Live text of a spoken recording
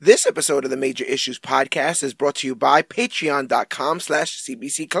This episode of the Major Issues Podcast is brought to you by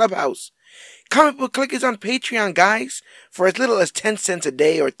patreon.com/CBC Clubhouse. Comic Book Click is on Patreon, guys. For as little as 10 cents a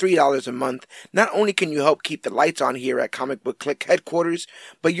day or $3 a month, not only can you help keep the lights on here at Comic Book Click headquarters,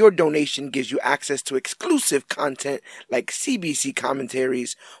 but your donation gives you access to exclusive content like CBC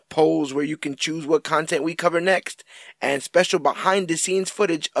commentaries, polls where you can choose what content we cover next, and special behind-the-scenes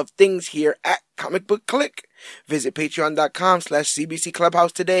footage of things here at Comic Book Click. Visit patreon.com/CBC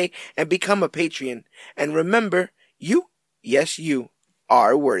Clubhouse today and become a Patreon. And remember, you, yes you,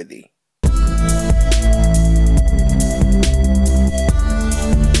 are worthy.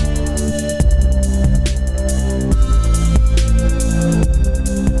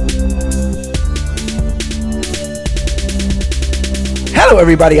 Hello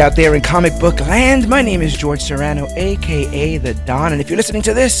everybody out there in comic book land. My name is George Serrano, aka The Don, and if you're listening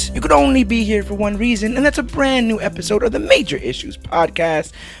to this, you could only be here for one reason, and that's a brand new episode of the Major Issues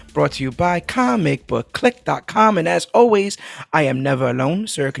Podcast, brought to you by comicbookclick.com. And as always, I am never alone.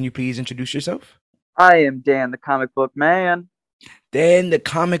 Sir, can you please introduce yourself? I am Dan, the comic book man. Dan, the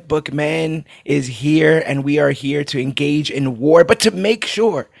comic book man, is here, and we are here to engage in war, but to make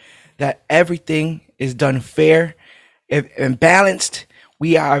sure that everything is done fair and balanced.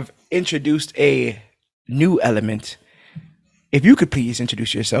 We have introduced a new element. If you could please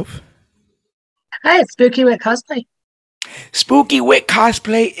introduce yourself. Hi, it's Spooky Wit Cosplay. Spooky Wit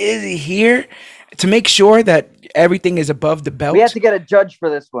Cosplay is here to make sure that everything is above the belt. We have to get a judge for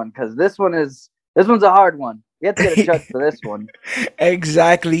this one because this one's a hard one. We have to get a judge for this one.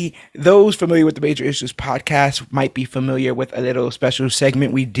 Exactly. Those familiar with the Major Issues Podcast might be familiar with a little special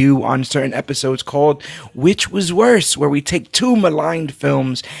segment we do on certain episodes called Which Was Worse, where we take two maligned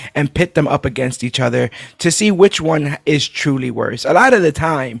films and pit them up against each other to see which one is truly worse. A lot of the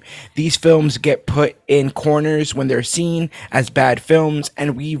time, these films get put in corners when they're seen as bad films,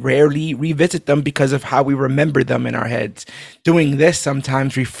 and we rarely revisit them because of how we remember them in our heads. Doing this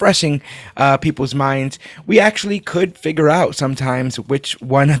sometimes refreshing people's minds. We actually could figure out sometimes which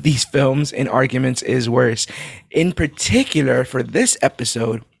one of these films in arguments is worse. In particular, for this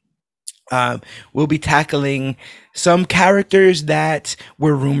episode, we'll be tackling some characters that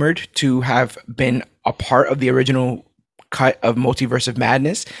were rumored to have been a part of the original cut of Multiverse of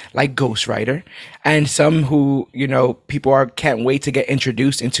Madness, like Ghost Rider, and some who, people can't wait to get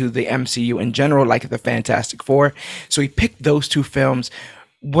introduced into the MCU in general, like the Fantastic Four. So we picked those two films.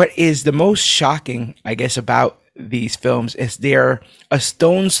 What is the most shocking, I guess, about these films is they're a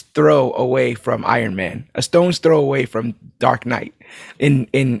stone's throw away from Iron Man, a stone's throw away from Dark Knight in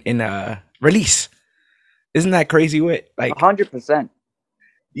release. Isn't that crazy? Wit? Like 100%.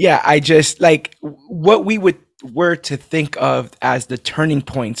 Yeah, I just like what we were to think of as the turning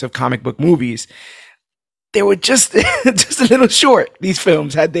points of comic book movies. They were just just a little short. These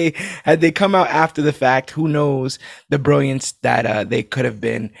films, had they come out after the fact, who knows the brilliance that they could have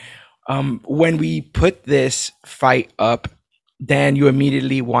been. When we put this fight up, Dan, you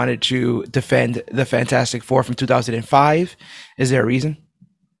immediately wanted to defend the Fantastic Four from 2005. Is there a reason?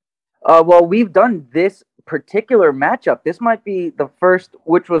 Well, we've done this particular matchup. This might be the first,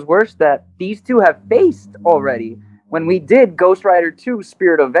 which was worse, that these two have faced already. When we did Ghost Rider 2,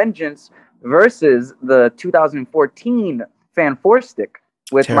 Spirit of Vengeance versus the 2014 Fan Four Stick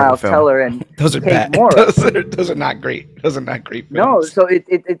with Terrible Miles film. Teller and Those are Kate bad. Mora. Those are not great. Those are not great films. No, so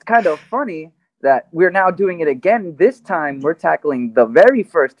it's kind of funny that we're now doing it again. This time we're tackling the very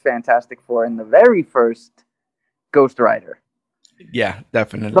first Fantastic Four and the very first Ghost Rider. Yeah,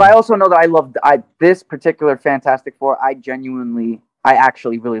 definitely. But I also know that I loved this particular Fantastic Four. I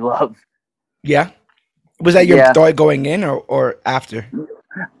actually really love. Yeah? Was that your thought going in or after?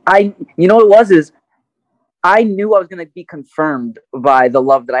 What it was is I knew I was going to be confirmed by the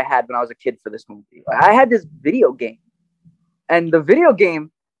love that I had when I was a kid for this movie. I had this video game, and the video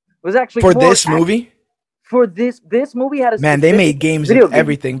game was actually for this movie. For this movie had a they made games of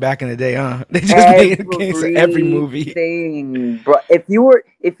everything back in the day, huh? They just made games of every movie. Bro. If you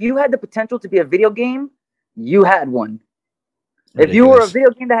had the potential to be a video game, you had one. Ridiculous. If you were a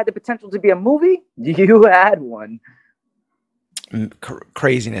video game that had the potential to be a movie, you had one.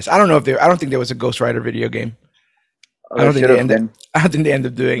 Craziness. I don't think there was a Ghost Rider video game. I don't think they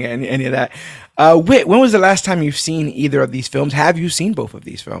ended up doing any of that. Wit, when was the last time you've seen either of these films? Have you seen both of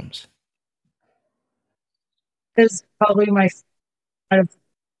these films? This is probably my. I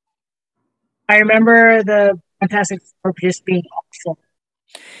remember the Fantastic Four just being awful,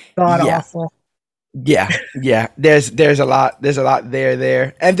 awful. Yeah. There's a lot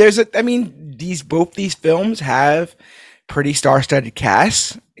there, and both these films have pretty star-studded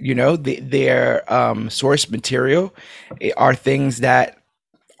casts. You know, their source material are things that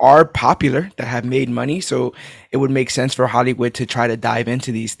are popular, that have made money. So it would make sense for Hollywood to try to dive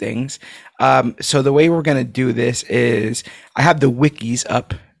into these things. So the way we're going to do this is I have the wikis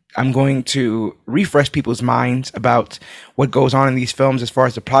up. I'm going to refresh people's minds about what goes on in these films as far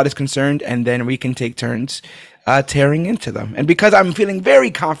as the plot is concerned, and then we can take turns tearing into them. And because I'm feeling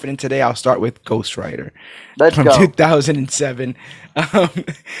very confident today, I'll start with Ghost Rider from 2007.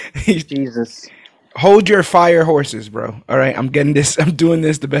 Jesus. Hold your fire horses, bro. All right, I'm doing this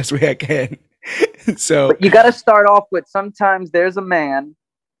the best way I can. So but you got to start off with sometimes there's a man.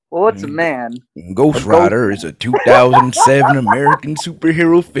 Well, what's a man? Ghost Rider is a 2007 American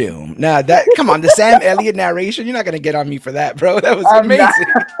superhero film. Now come on, the Sam Elliott narration, you're not going to get on me for that, bro. That was amazing.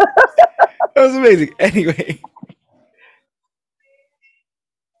 That was amazing. Anyway.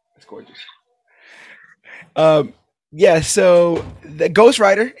 That's gorgeous. So the Ghost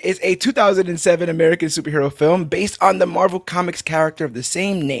Rider is a 2007 American superhero film based on the Marvel Comics character of the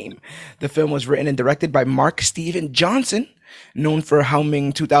same name. The film was written and directed by Mark Steven Johnson, known for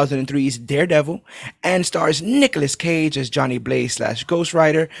helming 2003's Daredevil, and stars Nicolas Cage as Johnny Blaze / Ghost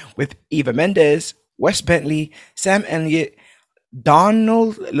Rider, with Eva Mendes, Wes Bentley, Sam Elliott,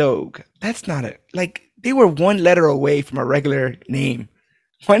 Donald Logue. That's not it. Like, they were one letter away from a regular name.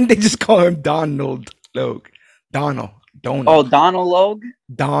 Why didn't they just call him Donald Logue? Donald. Oh, Donald Logue?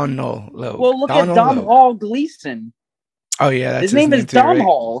 Donald Logue. Well, look at Don Hall Gleason. Oh, yeah. That's his name is Don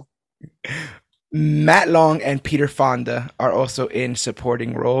Hall. Matt Long and Peter Fonda are also in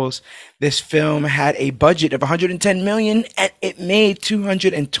supporting roles. This film had a budget of $110 million, and it made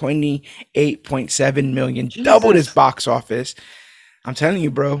 $228.7 million, doubled its box office. I'm telling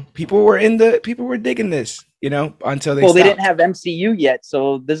you, bro, people were digging this, until they stopped. They didn't have MCU yet,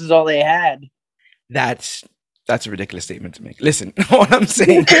 so this is all they had. That's a ridiculous statement to make. Listen, all I'm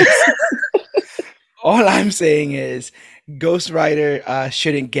saying is Ghost Rider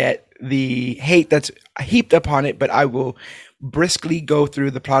shouldn't get the hate that's heaped upon it, but I will briskly go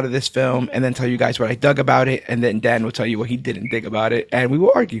through the plot of this film and then tell you guys what I dug about it, and then Dan will tell you what he didn't dig about it, and we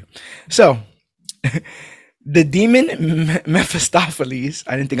will argue. So, the demon Mephistopheles,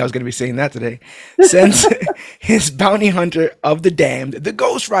 I didn't think I was going to be saying that today, sends his bounty hunter of the damned, the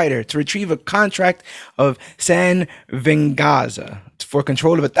Ghost Rider, to retrieve a contract of San Venganza for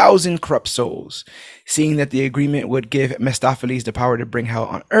control of 1,000 corrupt souls. Seeing that the agreement would give Mephistopheles the power to bring hell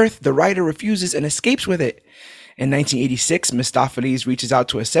on Earth, the Rider refuses and escapes with it. In 1986, Mephistopheles reaches out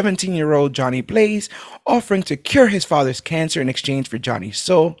to a 17-year-old Johnny Blaze, offering to cure his father's cancer in exchange for Johnny's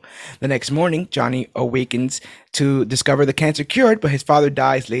soul. The next morning, Johnny awakens to discover the cancer cured, but his father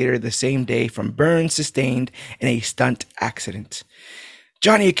dies later the same day from burns sustained in a stunt accident.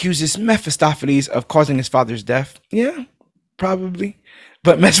 Johnny accuses Mephistopheles of causing his father's death. Yeah, probably.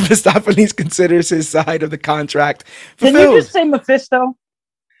 But Mephistopheles considers his side of the contract fulfilled. Did you just say Mephisto?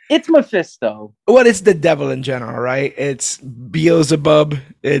 It's Mephisto. Well, it's the devil in general, right? It's Beelzebub.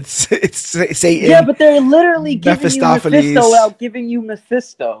 It's Satan. Yeah, but they're literally giving you Mephisto without giving you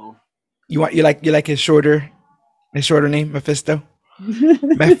Mephisto. You like his shorter name, Mephisto?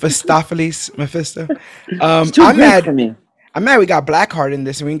 Mephistopheles, Mephisto. It's too good for me. I'm mad we got Blackheart in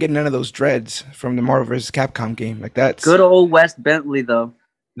this and we didn't get none of those dreads from the Marvel vs. Capcom game. Like, that's good old Wes Bentley, though.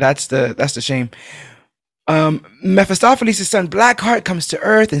 That's the shame. Mephistopheles' son Blackheart comes to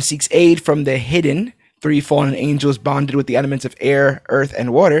Earth and seeks aid from the Hidden, 3 fallen angels bonded with the elements of air, earth,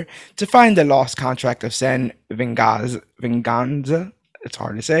 and water, to find the lost contract of San Venganza. It's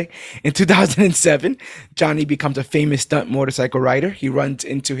hard to say. In 2007, Johnny becomes a famous stunt motorcycle rider. He runs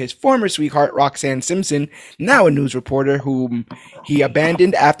into his former sweetheart, Roxanne Simpson, now a news reporter whom he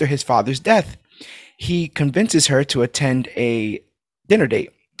abandoned after his father's death. He convinces her to attend a dinner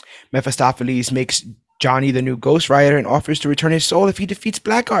date. Mephistopheles makes Johnny the new Ghost Rider and offers to return his soul if he defeats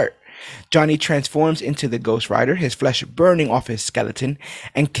Blackheart. Johnny transforms into the Ghost Rider, his flesh burning off his skeleton,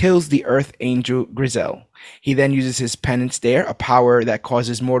 and kills the Earth Angel Grizel. He then uses his penance stare, a power that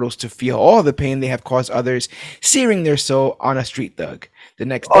causes mortals to feel all the pain they have caused others, searing their soul on a street thug. The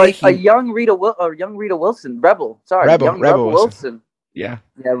next day, a young Rita Wilson, Rebel. Sorry, young Rebel Wilson. Yeah,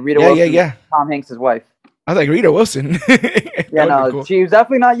 Rita Wilson. Yeah. Tom Hanks' wife. I was like, Rita Wilson. Yeah, no, cool. She was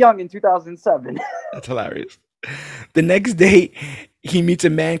definitely not young in 2007. That's hilarious. The next day, he meets a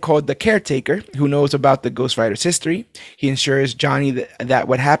man called the Caretaker who knows about the Ghost Rider's history. He assures Johnny that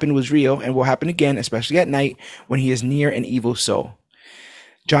what happened was real and will happen again, especially at night when he is near an evil soul.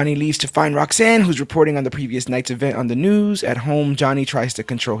 Johnny leaves to find Roxanne, who's reporting on the previous night's event on the news. At home, Johnny tries to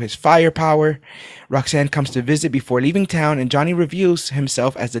control his firepower. Roxanne comes to visit before leaving town, and Johnny reveals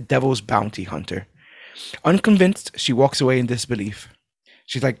himself as the devil's bounty hunter. Unconvinced, she walks away in disbelief.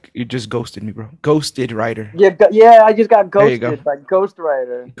 She's like, you just ghosted me, bro. Ghosted Rider. Yeah, yeah, I just got There you go. ghosted by Ghost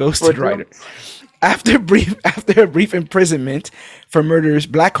Rider. Ghosted Rider. After a brief imprisonment for murders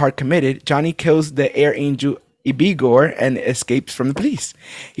Blackheart committed, Johnny kills the Air Angel Ibigor and escapes from the police.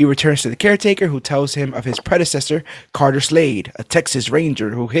 He returns to the caretaker, who tells him of his predecessor, Carter Slade, a Texas Ranger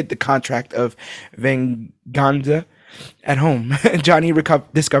who hid the contract of Venganza at home. Johnny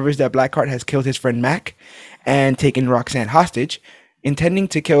discovers that Blackheart has killed his friend Mac and taken Roxanne hostage, intending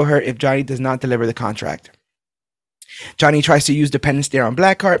to kill her if Johnny does not deliver the contract. Johnny tries to use the penance stare on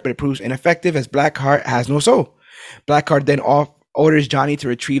Blackheart, but it proves ineffective as Blackheart has no soul. Blackheart then orders Johnny to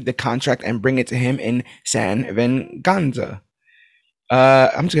retrieve the contract and bring it to him in San Venganza.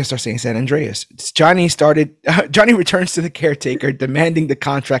 I'm just gonna start saying San Andreas. Johnny returns to the caretaker, demanding the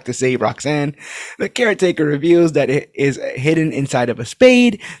contract to save Roxanne. The caretaker reveals that it is hidden inside of a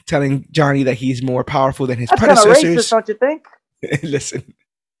spade, telling Johnny that he's more powerful than his predecessors. Kind of racist, don't you think? Listen,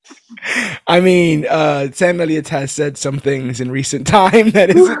 I mean, Sam Elliott has said some things in recent time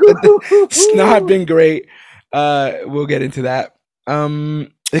that it's not been great. We'll get into that.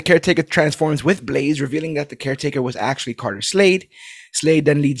 The caretaker transforms with Blaze, revealing that the caretaker was actually Carter Slade. Slade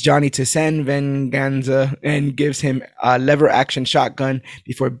then leads Johnny to San Venganza and gives him a lever action shotgun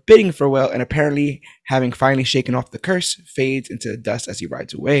before bidding farewell, and apparently, having finally shaken off the curse, fades into dust as he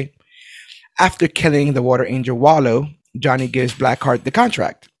rides away. After killing the Water Angel Wallow, Johnny gives Blackheart the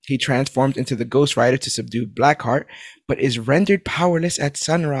contract. He transforms into the Ghost Rider to subdue Blackheart, but is rendered powerless at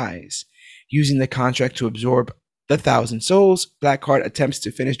sunrise. Using the contract to absorb the 1,000 souls, Blackheart attempts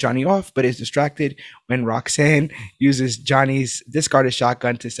to finish Johnny off, but is distracted when Roxanne uses Johnny's discarded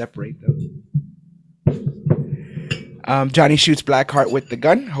shotgun to separate them. Johnny shoots Blackheart with the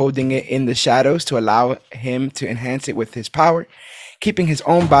gun, holding it in the shadows to allow him to enhance it with his power. Keeping his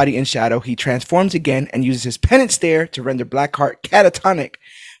own body in shadow, he transforms again and uses his penance stare to render Blackheart catatonic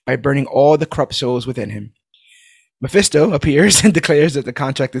by burning all the corrupt souls within him. Mephisto appears and declares that the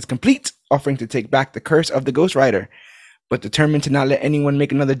contract is complete, offering to take back the curse of the Ghost Rider. But determined to not let anyone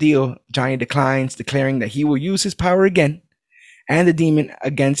make another deal, Johnny declines, declaring that he will use his power again and the demon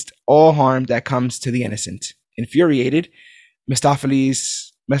against all harm that comes to the innocent. Infuriated,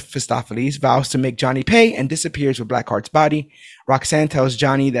 Mephistopheles vows to make Johnny pay and disappears with Blackheart's body. Roxanne tells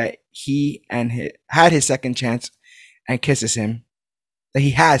Johnny that he had his second chance and kisses him. That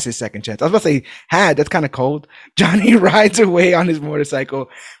he has his second chance. I was about to say had, that's kind of cold. Johnny rides away on his motorcycle,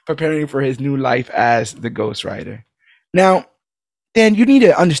 preparing for his new life as the Ghost Rider. Now, Dan, you need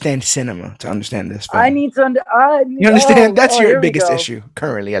to understand cinema to understand this film. I need to you understand? That's your biggest issue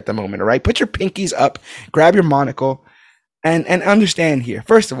currently at the moment, all right? Put your pinkies up, grab your monocle, and understand here.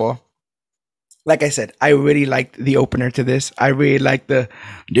 First of all, like I said, I really liked the opener to this. I really like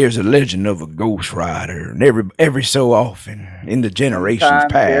there's a legend of a Ghost Rider, and every so often in the generations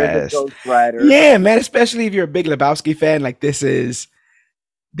past. Ghost Rider. Yeah, man, especially if you're a big Lebowski fan, like this is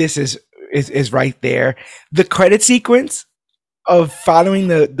right there. The credit sequence of following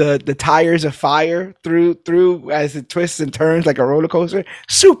the tires of fire through as it twists and turns like a roller coaster,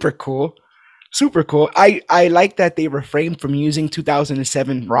 super cool. I like that they refrained from using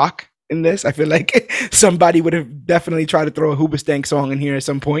 2007 rock in this. I feel like somebody would have definitely tried to throw a Hoobastank song in here at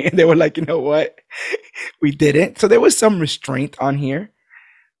some point, and they were like, you know what, we didn't. So there was some restraint on here.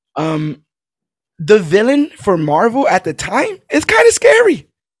 The villain for Marvel at the time is kind of scary.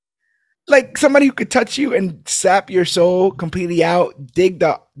 Like somebody who could touch you and sap your soul completely out, dig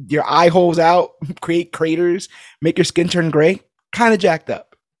your eye holes out, create craters, make your skin turn gray. Kind of jacked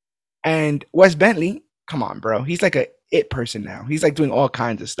up. And Wes Bentley, come on, bro. He's like a it person now. He's like doing all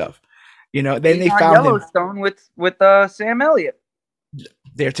kinds of stuff. You know, then they found Yellowstone with Sam Elliott.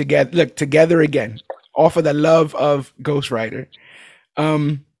 They're together. Look, together again, off of the love of Ghost Rider.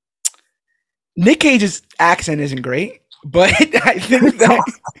 Nick Cage's accent isn't great, but I think that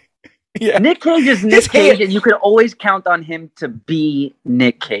yeah. Nick Cage is Nick Cage, and you can always count on him to be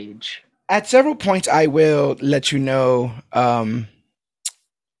Nick Cage. At several points, I will let you know, things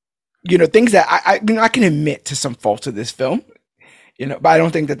that I can admit to some faults of this film. But I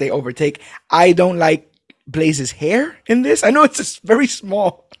don't think that they overtake. I don't like Blaze's hair in this. I know it's a very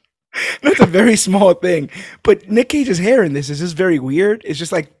small thing, but Nick Cage's hair in this is just very weird. It's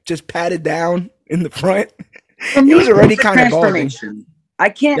just patted down in the front. He was already kind of balding. I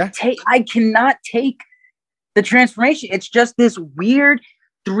cannot take the transformation. It's just this weird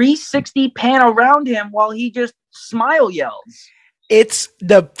 360 pan around him while he just smile yells. It's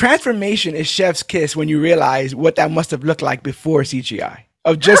the transformation is chef's kiss when you realize what that must have looked like before CGI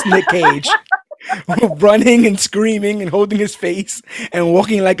of just Nick Cage running and screaming and holding his face and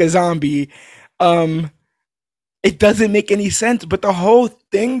walking like a zombie. It doesn't make any sense, but the whole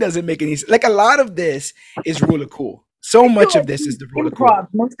thing doesn't make any sense. Like, a lot of this is Rule of Cool. So much of this is the Rule of Cool. Improv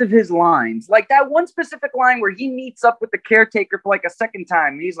most of his lines. Like that one specific line where he meets up with the caretaker for like a second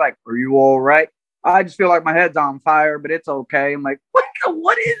time. And he's like, "Are you all right? I just feel like my head's on fire, but it's okay." I'm like,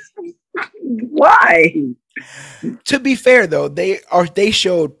 what is why? To be fair, though, they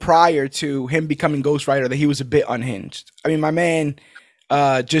showed prior to him becoming Ghost Rider that he was a bit unhinged. I mean, my man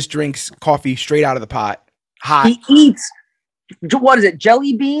just drinks coffee straight out of the pot, hot. He eats, what is it,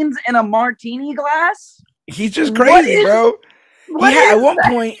 jelly beans in a martini glass? He's just crazy, bro. At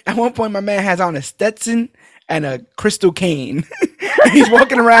one point, my man has on a Stetson and a crystal cane. He's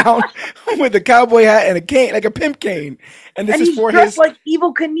walking around with a cowboy hat and a cane, like a pimp cane. And this is for his, like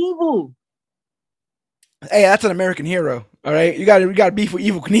Evel Knievel. Hey, that's an American hero. All right, you got beef with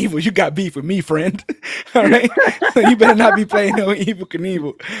Evel Knievel. You got beef with me, friend. All right, so you better not be playing no Evel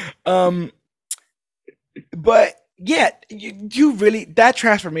Knievel. But yeah, you really, that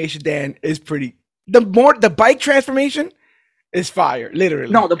transformation, Dan, is pretty. The bike transformation is fire,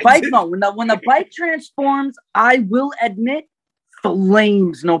 literally. No, the bike. No, when the bike transforms, I will admit,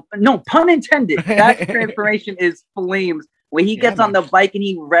 flames. No pun intended. That transformation is flames. When he gets on the bike and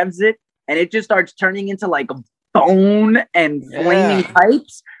he revs it, and it just starts turning into like bone and flaming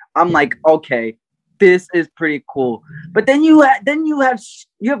pipes. I'm like, okay, this is pretty cool. But then you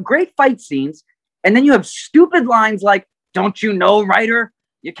have great fight scenes, and then you have stupid lines like, "Don't you know, Ryder?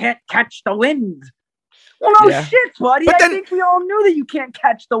 You can't catch the wind." Well, no shit, buddy. I think we all knew that you can't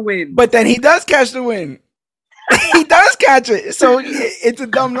catch the wind. But then he does catch the wind. He does catch it. So it's a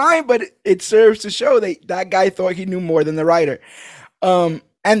dumb line, but it serves to show that guy thought he knew more than the writer.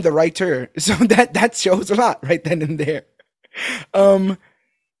 And the writer. So that shows a lot right then and there.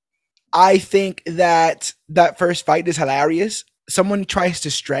 I think that first fight is hilarious. Someone tries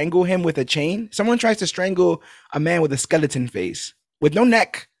to strangle him with a chain. Someone tries to strangle a man with a skeleton face, with no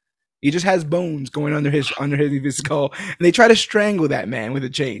neck. He just has bones going under his skull, and they try to strangle that man with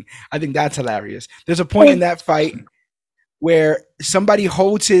a chain. I think that's hilarious. There's a point in that fight where somebody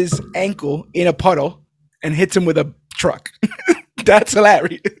holds his ankle in a puddle and hits him with a truck. That's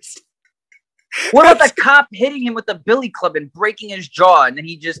hilarious. What about the cop hitting him with a billy club and breaking his jaw, and then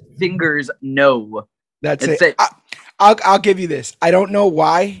he just fingers no? That's it. I'll give you this. I don't know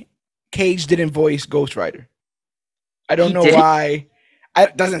why Cage didn't voice Ghost Rider. I don't know why.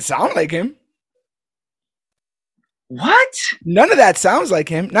 It doesn't sound like him. What? None of that sounds like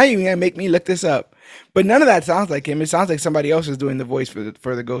him. Now you're gonna make me look this up. But none of that sounds like him. It sounds like somebody else is doing the voice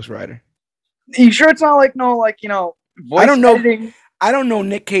for the Ghost Rider. Are you sure it's not like voice editing? I don't know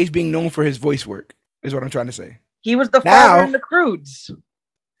Nick Cage being known for his voice work, is what I'm trying to say. He was the father in The Croods.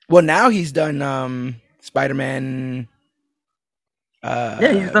 Well, now he's done Spider-Man.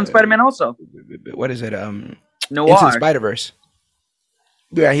 He's done Spider-Man also. What is it? Noir. Into the Spider-Verse.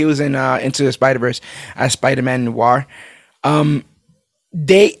 Yeah, he was in Into the Spider-Verse as Spider-Man Noir.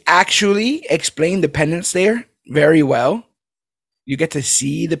 They actually explain the penance there very well. You get to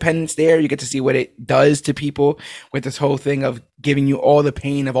see the penance there. You get to see what it does to people with this whole thing of giving you all the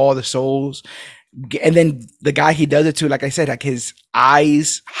pain of all the souls. And then the guy he does it to, like I said, like his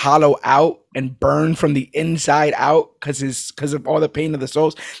eyes hollow out and burn from the inside out because of all the pain of the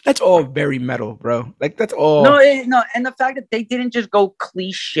souls. That's all very metal, bro. Like that's all. No, and the fact that they didn't just go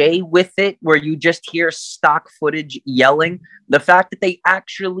cliche with it, where you just hear stock footage yelling. The fact that they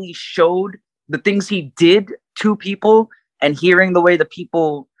actually showed the things he did to people and hearing the way the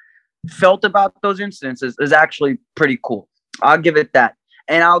people felt about those incidences is actually pretty cool. I'll give it that.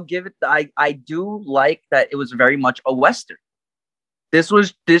 And I'll give it, I do like that it was very much a Western. This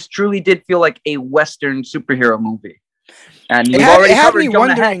truly did feel like a Western superhero movie. And it had me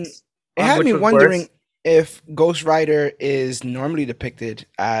wondering if Ghost Rider is normally depicted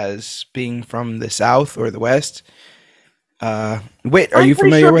as being from the South or the West. Wait, are you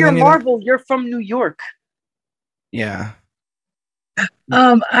familiar with any Marvel? You're from New York. Yeah.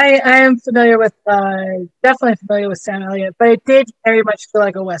 I am familiar with, definitely familiar with Sam Elliott, but it did very much feel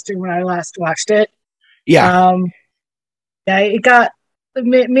like a Western when I last watched it. Yeah. It got,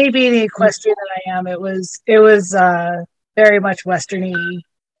 me being the equestrian that I am, it was very much Western-y.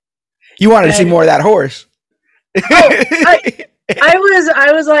 You wanted to see more of that horse. I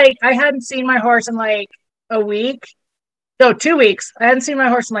was like, I hadn't seen my horse in like a week. No, 2 weeks. I hadn't seen my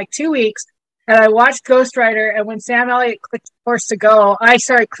horse in like 2 weeks. And I watched Ghost Rider, and when Sam Elliott clicked Horse to Go, I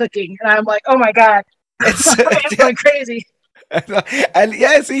started clicking, and I'm like, "Oh my god, it's going crazy!" And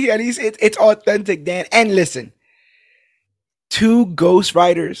yeah, see, and it's authentic, Dan. And listen, 2 Ghost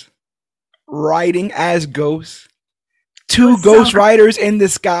Riders riding as ghosts, two Ghost Riders in the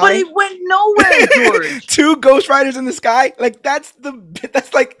sky. But it went nowhere, George. Two Ghost Riders in the sky. Like that's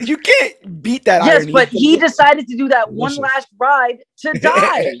like you can't beat that. Yes, irony. but he decided to do that one last ride to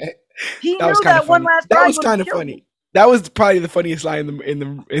die. He knew that one last ride. That was kind of funny. That was probably the funniest line in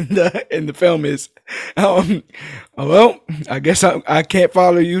the film is, well, I guess I can't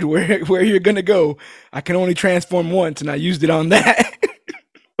follow you to where you're gonna go. I can only transform once, and I used it on that.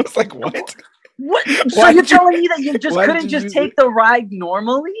 I was like, what? What? So you're telling me that you just couldn't just take the ride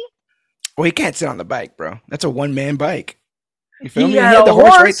normally? Well, he can't sit on the bike, bro. That's a one-man bike. You feel me? He He had the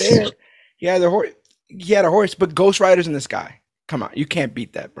horse right there. He had the horse. He had a horse, but Ghost Riders in the sky. Come on, you can't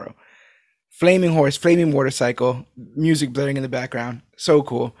beat that, bro. Flaming horse, flaming motorcycle, music blaring in the background. So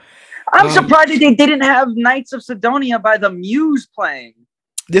cool. I'm surprised they didn't have Knights of Sidonia by the Muse playing.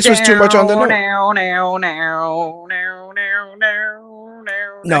 This was too much on the note.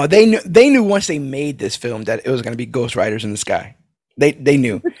 No, they knew once they made this film that it was going to be Ghost Riders in the sky. They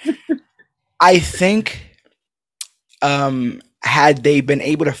knew. I think had they been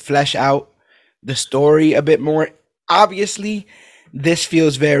able to flesh out the story a bit more, obviously this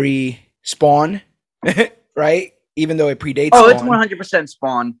feels very Spawn, right? Even though it predates Spawn. It's 100%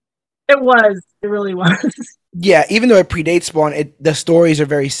 Spawn. It was. It really was. Yeah, even though it predates Spawn, the stories are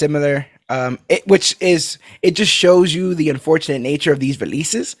very similar. It just shows you the unfortunate nature of these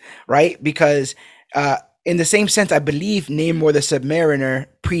releases, right? Because in the same sense, I believe Namor the Submariner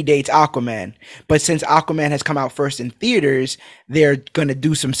predates Aquaman. But since Aquaman has come out first in theaters, they're going to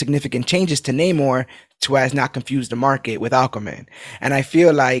do some significant changes to Namor to as not confuse the market with Aquaman. And I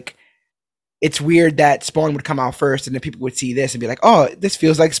feel like it's weird that Spawn would come out first and then people would see this and be like, oh, this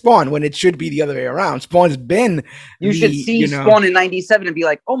feels like Spawn, when it should be the other way around. Spawn's been... You should see Spawn in 97 and be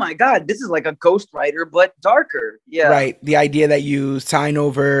like, oh my God, this is like a Ghost Rider, but darker. Yeah. Right. The idea that you sign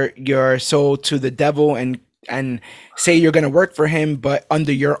over your soul to the devil and say you're going to work for him, but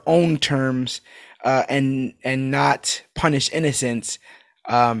under your own terms and not punish innocence.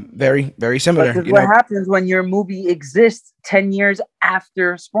 Very, very similar. This is what happens when your movie exists 10 years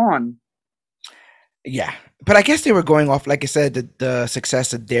after Spawn. Yeah, but I guess they were going off, like I said, the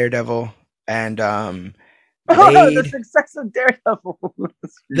success of Daredevil and Blade, the success of Daredevil,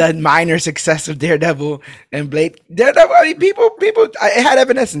 the minor success of Daredevil and Blade. Daredevil, I mean, people, it had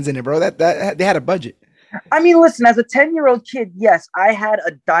Evanescence in it, bro. That they had a budget. I mean, listen, as a 10-year-old kid, yes, I had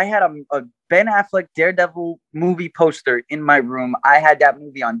a Ben Affleck Daredevil movie poster in my room. I had that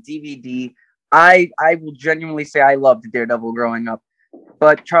movie on DVD. I will genuinely say I loved Daredevil growing up.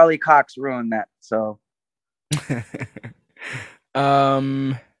 But Charlie Cox ruined that, so.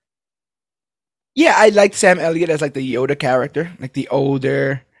 Yeah, I liked Sam Elliott as like the Yoda character, like the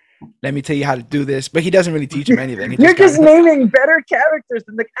older, let me tell you how to do this, but he doesn't really teach him anything. You're just naming better characters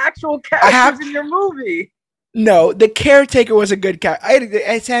than the actual characters in your movie. No, the caretaker was a good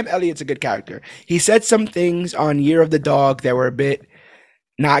character. Sam Elliott's a good character. He said some things on Year of the Dog that were a bit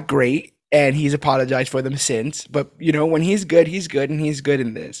not great. And he's apologized for them since. But, when he's good, and he's good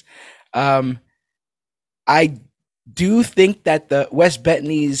in this. I do think that the Wes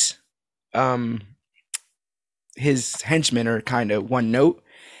Bentley's, his henchmen are kind of one note.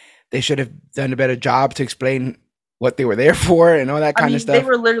 They should have done a better job to explain what they were there for and all that kind of stuff. They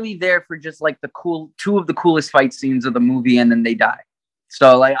were literally there for just like two of the coolest fight scenes of the movie, and then they die.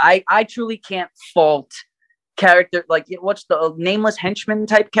 So like, I truly can't fault character, like what's the nameless henchman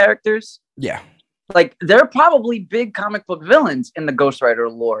type characters? Yeah, like they're probably big comic book villains in the Ghost Rider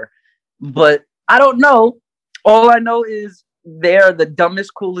lore, but I don't know. All I know is they're the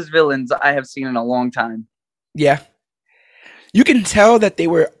dumbest, coolest villains I have seen in a long time. Yeah, you can tell that they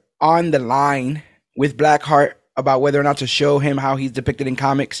were on the line with Blackheart about whether or not to show him how he's depicted in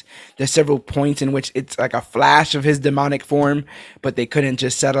comics. There's several points in which it's like a flash of his demonic form, but they couldn't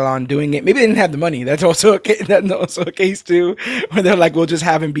just settle on doing it. Maybe they didn't have the money. That's also a case too, where they're like, we'll just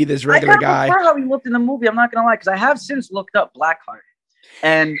have him be this regular guy. I prefer how he looked in the movie. I'm not gonna lie, because I have since looked up Blackheart,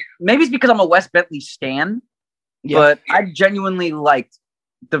 and maybe it's because I'm a Wes Bentley stan, but I genuinely liked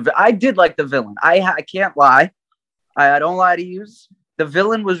I did like the villain. I can't lie. I don't lie to you. The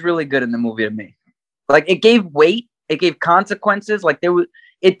villain was really good in the movie to me. Like, it gave weight, it gave consequences. Like,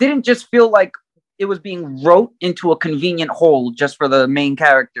 it didn't just feel like it was being wrote into a convenient hole just for the main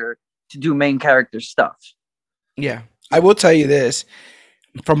character to do main character stuff. Yeah. I will tell you this,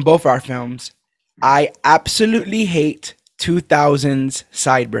 from both our films, I absolutely hate 2000s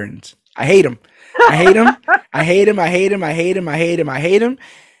sideburns. I hate them. I hate them. I hate them. I hate them. I hate them. I hate them. I hate them.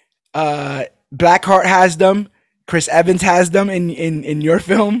 Blackheart has them. Chris Evans has them in your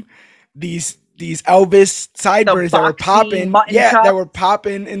film. These these Elvis sideburns that were boxy popping. mutton Yeah, chop. that were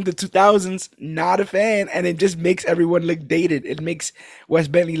popping in the 2000s. Not a fan. And it just makes everyone look dated. It makes Wes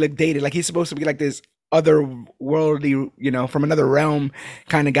Bentley look dated. Like he's supposed to be like this otherworldly, from another realm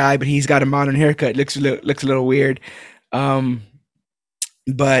kind of guy, but he's got a modern haircut. Looks a little weird. But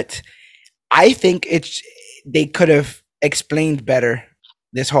I think they could have explained better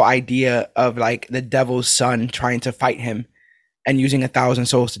this whole idea of like the devil's son trying to fight him and using 1,000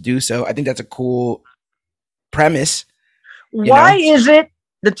 souls to do so. I think that's a cool premise. Why is it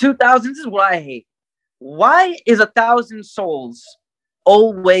the 2000s? This is what I hate. Why is 1,000 souls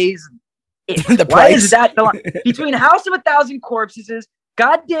always it? The Why price? is that the line? Between House of 1,000 Corpses is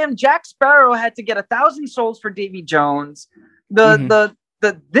goddamn Jack Sparrow had to get 1,000 souls for Davy Jones.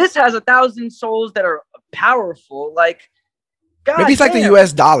 This has 1,000 souls that are powerful. Like, God Maybe it's like the damn.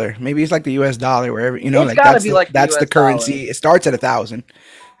 US dollar. Maybe it's like the US dollar where It's like gotta that's be the, like the that's the US currency. dollar. It starts at 1,000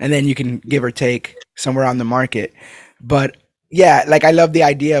 and then you can give or take somewhere on the market. But yeah, like I love the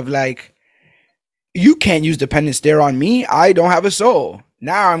idea of like, you can't use dependent stare on me. I don't have a soul.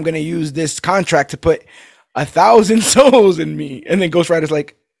 Now I'm going to use this contract to put 1,000 souls in me. And then Ghost Rider's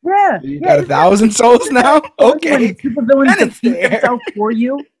like, Yeah, you got 1,000 souls now? Okay. Supervillains Penance defeat there. themselves for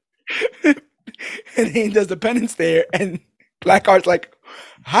you. And he does the penance there, and Blackheart's like,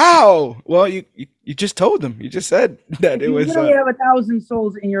 "How? Well, you just told them. You just said that it You was." literally have 1,000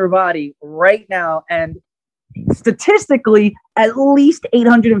 souls in your body right now, and statistically, at least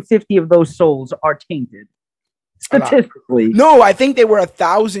 850 of those souls are tainted. Statistically, No, I think they were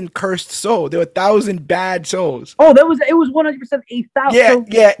 1,000 cursed souls. There were 1,000 bad souls. oh, it was 100% 8,000.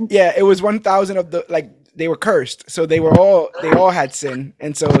 Yeah. It was 1,000 of the like they were cursed, so they all had sin,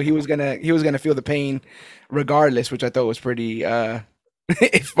 and so he was gonna feel the pain regardless, which I thought was pretty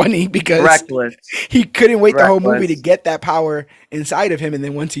funny because Reckless. he couldn't wait the whole movie to Reckless. get that power inside of him, and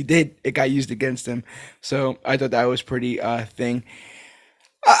then once he did, it got used against him. So I thought that was pretty thing.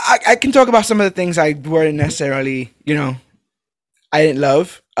 I can talk about some of the things I weren't necessarily, I didn't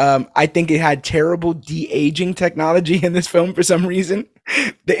love. I think it had terrible de-aging technology in this film for some reason.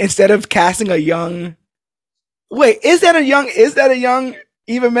 Instead of casting a young, is that a young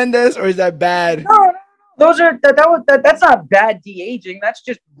Eva Mendes, or is that bad? No, those are that's not bad de-aging. That's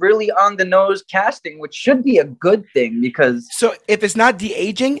just really on the nose casting, which should be a good thing because So if it's not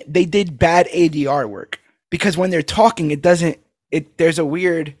de-aging, they did bad ADR work because when they're talking, there's a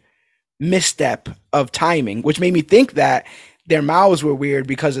weird misstep of timing, which made me think that their mouths were weird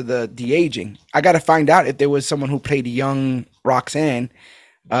because of the de-aging. I got to find out if there was someone who played young Roxanne.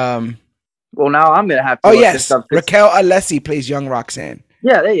 well, now I'm gonna have to. Oh look yes, this up. Raquel Alessi plays young Roxanne.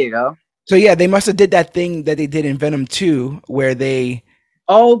 Yeah, there you go. So yeah, they must have did that thing that they did in Venom 2 where they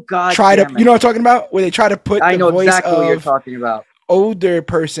Oh God, try to, damn it. you know what I'm talking about? Where they try to put I the know voice exactly what you're of talking about. older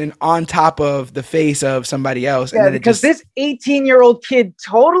person on top of the face of somebody else. Yeah, And then because this 18-year-old kid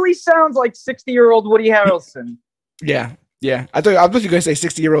totally sounds like 60-year-old Woody Harrelson. Yeah. I thought you were going to say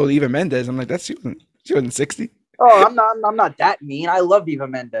 60-year-old Eva Mendes. I'm like, she wasn't 60. Oh, I'm not that mean. I love Eva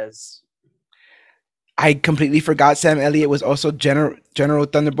Mendes. I completely forgot Sam Elliott was also General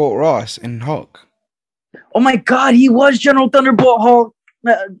Thunderbolt Ross in Hulk. Oh my God, he was General Thunderbolt Hulk.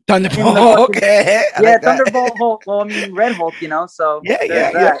 Thunderbolt, okay. I Yeah, like that. Thunderbolt Hulk. Well, I mean, Red Hulk, so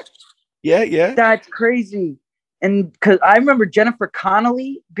Yeah. that. That's crazy. And because I remember Jennifer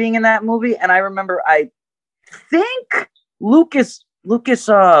Connelly being in that movie, and I remember I think Lucas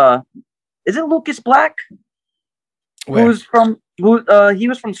is it Lucas Black? Where? He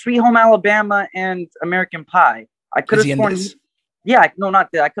was from Sweet Home Alabama and American Pie. I could Is have he in sworn. this? Yeah, no, not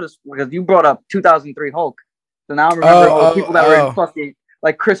that. I could have, because you brought up 2003 Hulk. So now I remember all the people that were in fucking,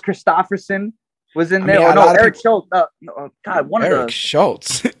 like Chris Christopherson was in there. mean, a lot of Eric Schultz. God, one Eric of the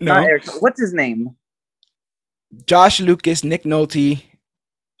Schultz. not No. Eric. What's his name? Josh Lucas, Nick Nolte.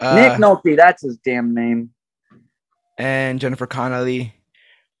 Nick Nolte. That's his damn name. And Jennifer Connelly.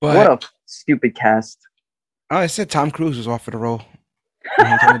 But What a stupid cast. I said Tom Cruise was offered a role. And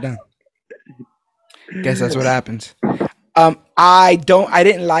he turned it down. Guess that's what happens. I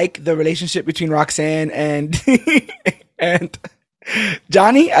didn't like the relationship between Roxanne and and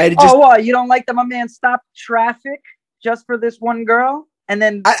Johnny. What? You don't like that my man stopped traffic just for this one girl, and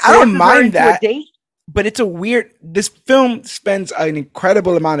then I don't forces her mind into that. a date? But it's this film spends an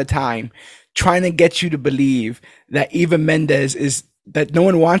incredible amount of time trying to get you to believe that Eva Mendes that no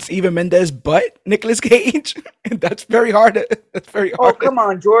one wants Eva Mendes but Nicolas Cage. And that's very hard. That's very Oh, hard. come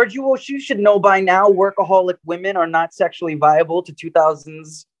on, George. You should know by now workaholic women are not sexually viable to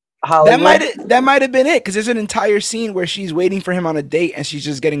 2000s Hollywood. That might have been it, because there's an entire scene where she's waiting for him on a date and she's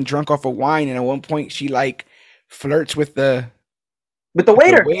just getting drunk off of wine, and at one point she like flirts with the with the with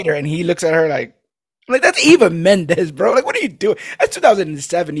the waiter. waiter, and he looks at her like that's Eva Mendes, bro. Like, what are you doing? That's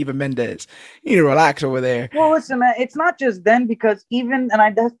 2007 Eva Mendes. You need to relax over there. Well, listen, man, it's not just then because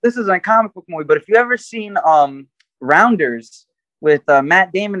this is a comic book movie, but if you ever seen Rounders with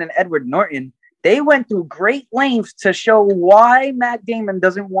Matt Damon and Edward Norton, they went through great lengths to show why Matt Damon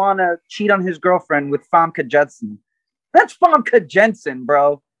doesn't want to cheat on his girlfriend with Famke Jensen. That's Famke Jensen,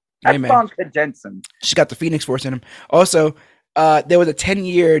 bro. That's Famke Jensen. She's got the Phoenix Force in him. Also, there was a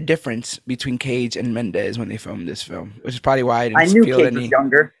 10-year difference between Cage and Mendes when they filmed this film, which is probably why I didn't feel Cage was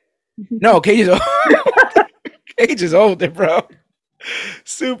younger. No, Cage is old. Cage is older, bro.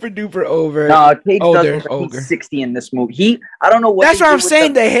 Super duper over. No, Cage older. He's 60 in this movie. I don't know what. That's what I'm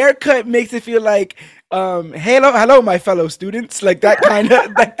saying. The haircut makes it feel like, hello, my fellow students. Like that kind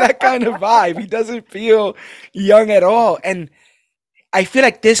of vibe. He doesn't feel young at all, and I feel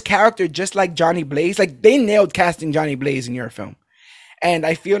like this character, just like Johnny Blaze, like they nailed casting Johnny Blaze in your film, and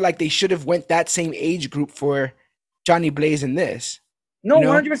I feel like they should have went that same age group for Johnny Blaze in this. No,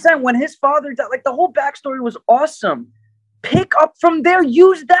 100%. When his father died, like the whole backstory was awesome. Pick up from there.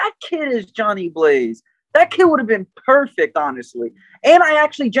 Use that kid as Johnny Blaze. That kid would have been perfect, honestly. And I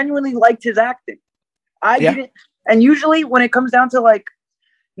actually genuinely liked his acting. I didn't. And usually when it comes down to like,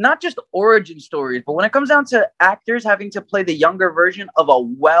 not just origin stories, but when it comes down to actors having to play the younger version of a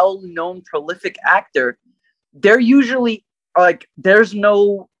well-known prolific actor, they're usually like, there's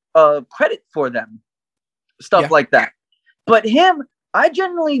no credit for them. Stuff like that. But him, I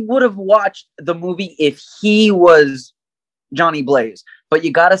generally would have watched the movie if he was Johnny Blaze, but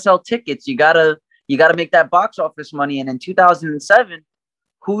you gotta sell tickets. You gotta make that box office money. And in 2007,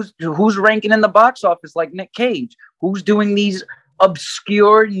 who's ranking in the box office like Nick Cage? Who's doing these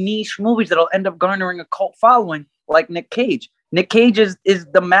obscure niche movies that'll end up garnering a cult following like Nick Cage? Nick Cage is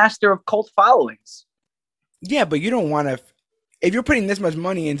the master of cult followings. Yeah, but you don't want to. If you're putting this much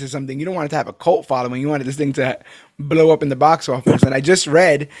money into something, you don't want it to have a cult following. You wanted this thing to blow up in the box office. And I just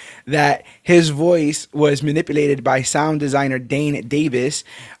read that his voice was manipulated by sound designer Dane Davis.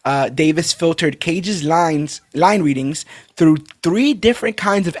 Davis filtered Cage's line readings through 3 different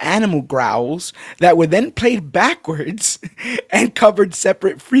kinds of animal growls that were then played backwards and covered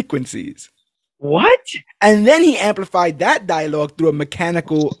separate frequencies. What? And then he amplified that dialogue through a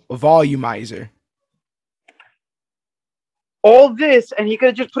mechanical volumizer. All this, and he could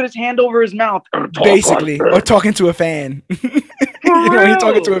have just put his hand over his mouth. Basically, or talking to a fan. He's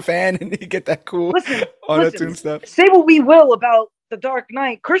talking to a fan and you get that cool auto-tune stuff. Say what we will about The Dark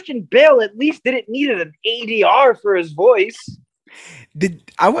Knight, Christian Bale at least didn't need an ADR for his voice.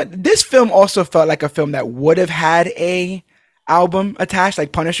 This film also felt like a film that would have had a album attached,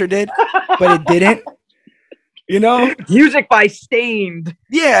 like Punisher did, but it didn't. Music by Stained.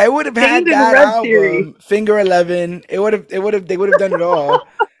 Yeah, it would have had that album. Theory. Finger 11. They would have done it all,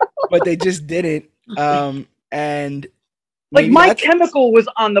 but they just didn't. And like My Chemical was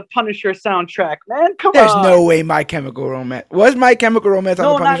on the Punisher soundtrack, man. Come on. There's no way My Chemical Romance was My Chemical Romance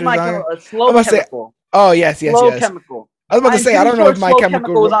on the Punisher soundtrack. Slow Chemical. Yes. Chemical. I was about to say, I don't know if My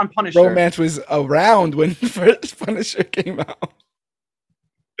Chemical was on Punisher. Romance was around when first Punisher came out.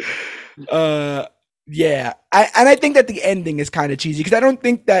 Yeah, I think that the ending is kind of cheesy because I don't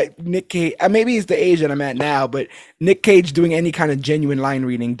think that Nick Cage, maybe it's the age that I'm at now, but Nick Cage doing any kind of genuine line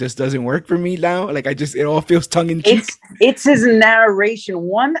reading just doesn't work for me now. Like it all feels tongue in cheek. It's his narration.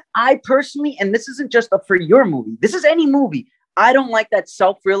 I personally, and this isn't just for your movie, this is any movie. I don't like that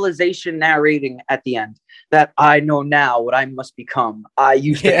self-realization narrating at the end. That I know now what I must become. I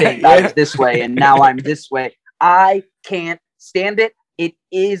used to think I was this way, and now I'm this way. I can't stand it. It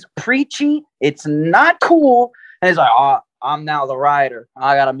is preachy. It's not cool. And it's like, I'm now the writer.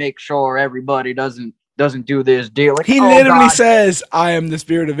 I gotta make sure everybody doesn't do this deal. Like, he literally says, "I am the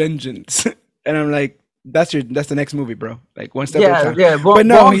spirit of vengeance," and I'm like, "That's the next movie, bro." Like one step at a time. Yeah, but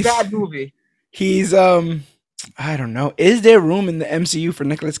no, he's bad movie. He's I don't know. Is there room in the MCU for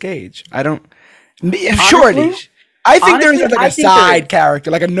Nicolas Cage? I don't. Surely. I think there's like a side character,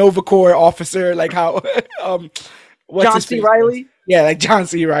 like a Nova Corps officer, like how John C. Reilly. Yeah, like John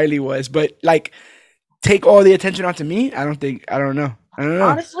C. Reilly was, but like take all the attention onto me. I don't know.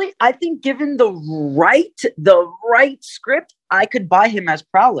 Honestly, I think given the right script, I could buy him as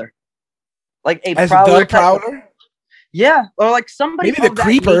Prowler. Like as the Prowler? Yeah, or like somebody maybe the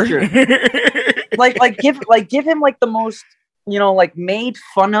Creeper. give him like the most, like made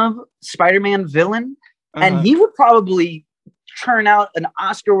fun of Spider-Man villain, and he would probably churn out an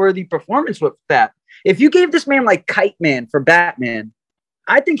Oscar-worthy performance with that. If you gave this man like Kite Man for Batman,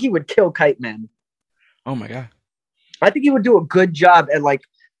 I think he would kill Kite Man. Oh my God. I think he would do a good job at like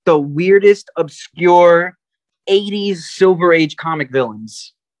the weirdest, obscure, '80s Silver Age comic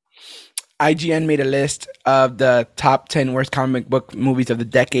villains. IGN made a list of the top 10 worst comic book movies of the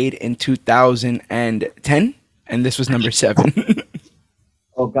decade in 2010, and this was number 7.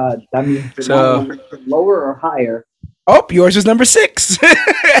 Oh God, that means So, lower or higher. oh, yours was number 6.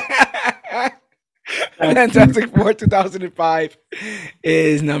 Fantastic Four 2005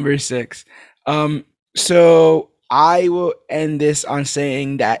 is number 6. So I will end this on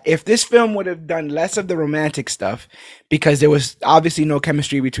saying that if this film would have done less of the romantic stuff, because there was obviously no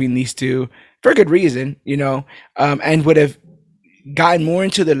chemistry between these two for good reason, and would have gotten more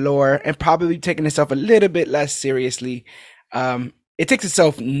into the lore and probably taken itself a little bit less seriously. It takes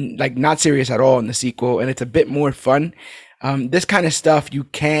itself like not serious at all in the sequel, and it's a bit more fun. This kind of stuff you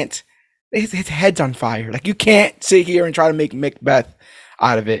can't. His head's on fire. Like you can't sit here and try to make Macbeth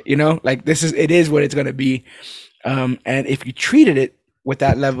out of it. Like it is what it's gonna be. And if you treated it with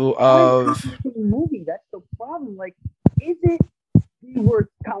that level of movie, that's the problem. Like, is it the worst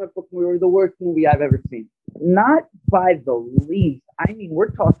comic book movie or the worst movie I've ever seen? Not by the least. I mean,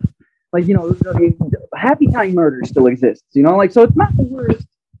 we're talking like Happy Time Murder still exists. So it's not the worst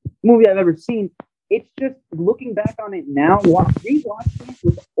movie I've ever seen. It's just looking back on it now, rewatching it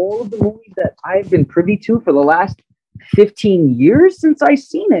with all of the movies that I've been privy to for the last 15 years since I've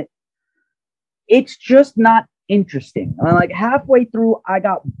seen it. It's just not interesting. Like halfway through, I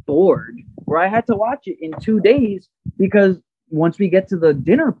got bored where I had to watch it in 2 days because once we get to the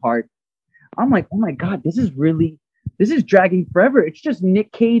dinner part, I'm like, oh my God, this is dragging forever. It's just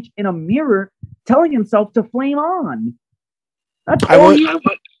Nick Cage in a mirror telling himself to flame on. That's all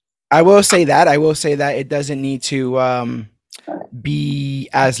I will say that it doesn't need to be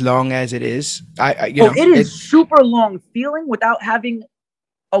as long as it is. It is super long feeling without having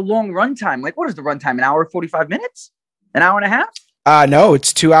a long runtime. Like, what is the runtime? An hour, 45 minutes? An hour and a half? No,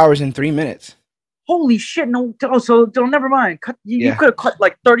 it's 2 hours and 3 minutes. Holy shit! No, so never mind. You could have cut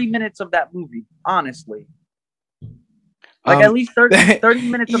like 30 minutes of that movie. Honestly, like at least 30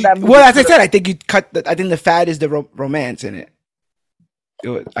 minutes of that movie. Well, as I said, I think you cut. I think the fad is the romance in it.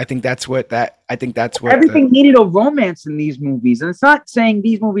 I think that's what. Everything needed a romance in these movies, and it's not saying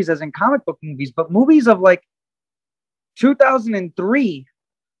these movies as in comic book movies, but movies of like 2003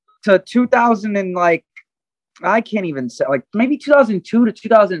 to 2000 and like I can't even say like maybe 2002 to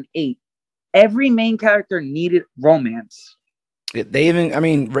 2008. Every main character needed romance. They even, I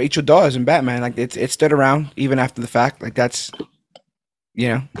mean, Rachel Dawes in Batman, like it stood around even after the fact. Like that's,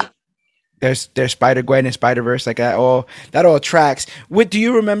 there's Spider-Gwen and Spider-Verse, like that all tracks. Do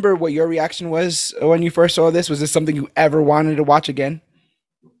you remember what your reaction was when you first saw this? Was this something you ever wanted to watch again?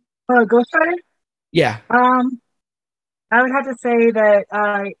 Ghost Rider? Yeah. I would have to say that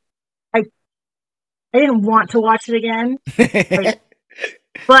I didn't want to watch it again.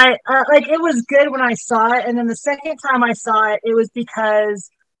 But it was good when I saw it, and then the second time I saw it, it was because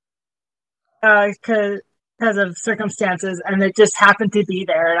of circumstances, and it just happened to be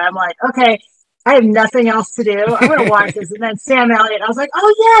there, and I'm like, okay, I have nothing else to do. I'm gonna watch this, and then Sam Elliott, I was like,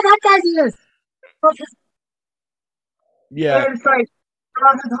 oh yeah, that guy's in this. Yeah, and it's like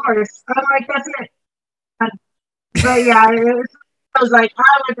on his horse. I'm like, that's it. But yeah, I was like, I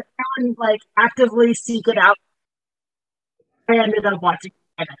wouldn't like actively seek it out. I ended up watching it.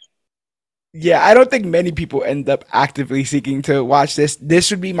 Yeah, I don't think many people end up actively seeking to watch this. This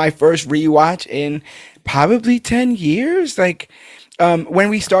would be my first rewatch in probably 10 years. Like, when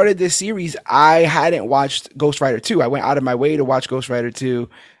we started this series, I hadn't watched Ghost Rider 2. I went out of my way to watch Ghost Rider 2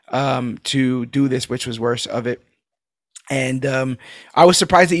 to do this, which was worse of it. And I was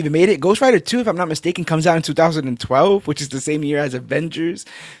surprised they even made it. Ghost Rider 2, if I'm not mistaken, comes out in 2012, which is the same year as Avengers.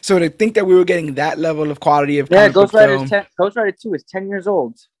 So to think that we were getting that level of quality of Ghost Rider 2 is 10 years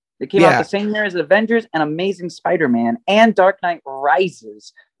old. It came out the same year as Avengers and Amazing Spider-Man and Dark Knight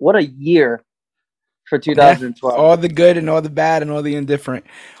Rises. What a year for 2012. All the good and all the bad and all the indifferent.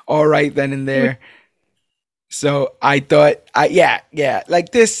 All right then and there. So I thought,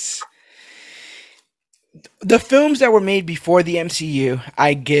 like this... The films that were made before the MCU,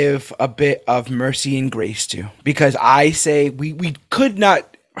 I give a bit of mercy and grace to, because I say we could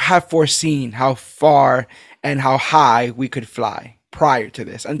not have foreseen how far and how high we could fly prior to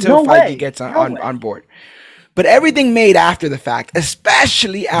this until Feige gets on board. But everything made after the fact,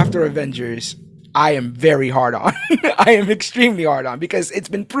 especially after Avengers, I am very hard on. I am extremely hard on because it's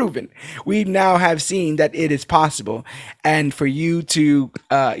been proven. We now have seen that it is possible. And for you to,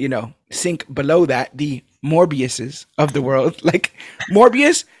 sink below that, the Morbiuses of the world, like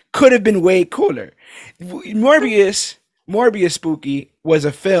Morbius could have been way cooler. Morbius Spooky was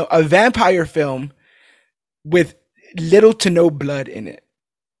a vampire film with little to no blood in it.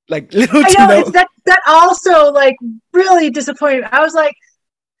 Like little to no. that also like really disappointed. I was like,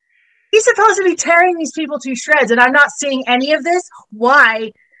 he's supposed to be tearing these people to shreds, and I'm not seeing any of this.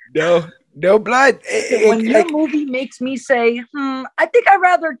 Why? No blood. When your movie makes me say, I think I'd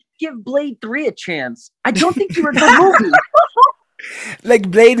rather give Blade 3 a chance. I don't think you were a good movie.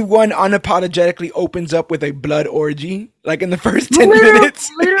 Like Blade 1 unapologetically opens up with a blood orgy, like in the first 10 minutes.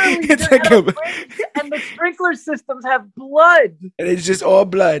 Literally, it's like and the sprinkler systems have blood. And it's just all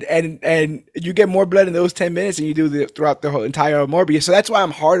blood. And you get more blood in those 10 minutes than you do throughout the whole entire Morbius. So that's why I'm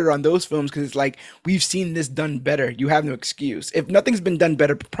harder on those films, because it's like, we've seen this done better. You have no excuse. If nothing's been done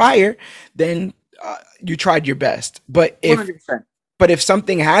better prior, then you tried your best. But if 100%. But if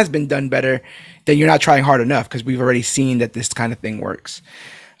something has been done better, then you're not trying hard enough, because we've already seen that this kind of thing works.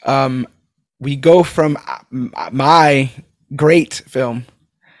 We go from my great film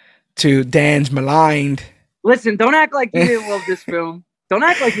to Dan's maligned. Listen, don't act like you didn't love this film. Don't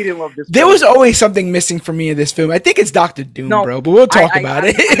act like you didn't love this film. There was always something missing for me in this film. I think it's Doctor Doom, bro, but we'll talk about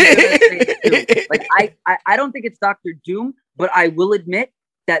it. Like, I don't think it's Doctor Doom, but I will admit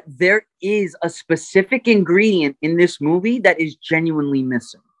that there is a specific ingredient in this movie that is genuinely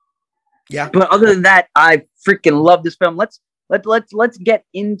missing. Yeah. But other than that, I freaking love this film. Let's get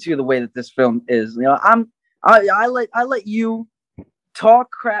into the way that this film is. You know, I let you talk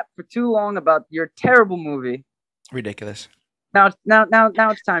crap for too long about your terrible movie. Ridiculous. Now it's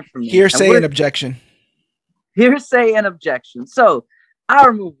time for me. Hearsay and objection. Hearsay and objection. So,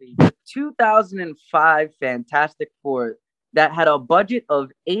 our movie, the 2005 Fantastic Four, that had a budget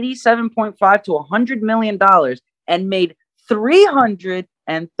of $87.5 to $100 million and made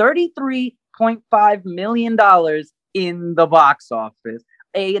 $333.5 million in the box office,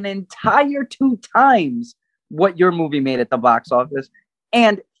 an entire 2 times what your movie made at the box office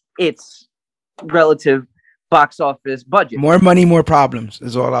and its relative box office budget. More money, more problems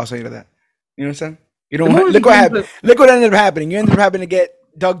is all I'll say to that. You know what I'm saying? You don't look what happened. Look what ended up happening. You ended up having to get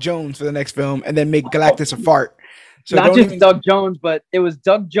Doug Jones for the next film and then make Galactus a fart. So not just Doug Jones, but it was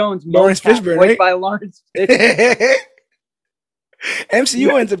Doug Jones, Lawrence Fishburne, right? By Lawrence Fishburne.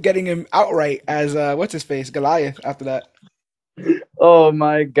 MCU ends up getting him outright as what's his face, Goliath. After that, oh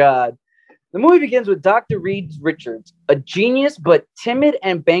my god! The movie begins with Dr. Reed Richards, a genius but timid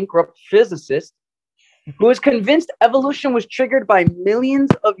and bankrupt physicist who is convinced evolution was triggered by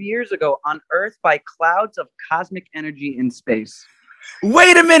millions of years ago on Earth by clouds of cosmic energy in space.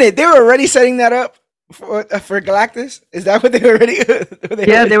 Wait a minute! They were already setting that up for Galactus? Is that what they already?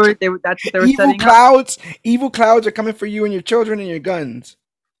 They were. That's what they were evil clouds. Up. Evil clouds are coming for you and your children and your guns.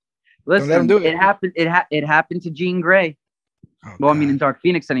 Listen, don't let them do it. It happened. It happened to Jean Grey. Oh, well, God. I mean, in Dark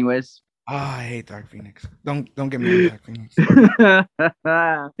Phoenix, anyways. Oh, I hate Dark Phoenix. Don't get me into Dark Phoenix. Did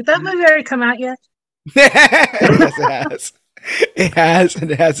that movie already come out yet? Yes, it has. It has,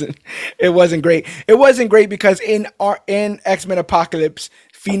 and it hasn't. It wasn't great. It wasn't great because in X-Men Apocalypse,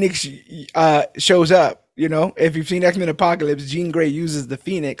 Phoenix shows up. You know, if you've seen X-Men Apocalypse, Jean Grey uses the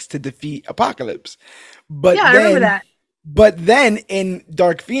Phoenix to defeat Apocalypse. But yeah, I remember that. But then in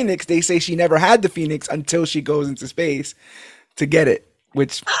Dark Phoenix, they say she never had the Phoenix until she goes into space to get it.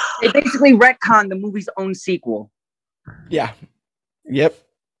 Which they basically retcon the movie's own sequel. Yeah. Yep.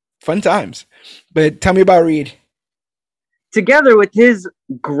 Fun times. But tell me about Reed. Together with his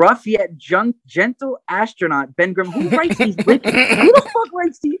gruff yet gentle astronaut, Ben Grimm, who writes these wikis? Who the fuck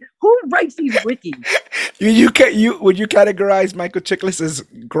writes these? Who writes these wikis? Would you categorize Michael Chiklis as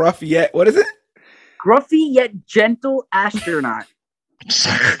gruff yet? What is it? Gruffy yet gentle astronaut.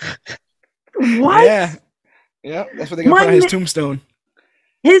 What? Yeah, that's what they're gonna put on his tombstone.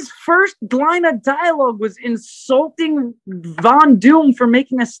 His first line of dialogue was insulting Von Doom for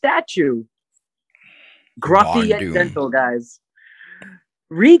making a statue. Gruffy yet gentle, guys.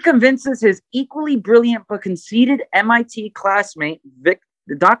 Reed convinces his equally brilliant but conceited MIT classmate,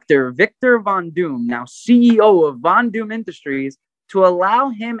 Dr. Victor Von Doom, now CEO of Von Doom Industries, to allow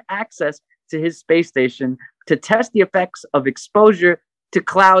him access to his space station to test the effects of exposure to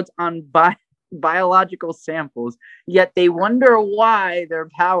clouds on biological samples. Yet they wonder why their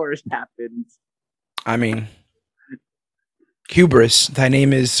powers happened. I mean, hubris. Thy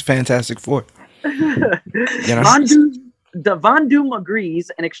name is Fantastic Four. You know? Von Doom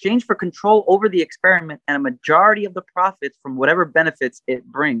agrees in exchange for control over the experiment and a majority of the profits from whatever benefits it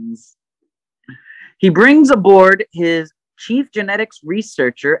brings. He brings aboard his chief genetics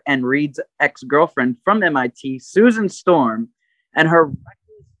researcher and Reed's ex-girlfriend from MIT, Susan Storm, and her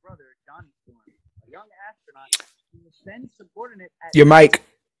reckless brother, Johnny Storm, a young astronaut who was then subordinate at your mic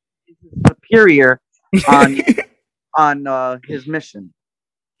superior on his mission.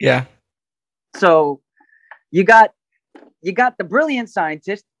 Yeah. So you got the brilliant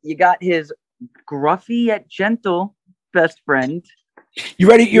scientist, you got his gruffy yet gentle best friend. You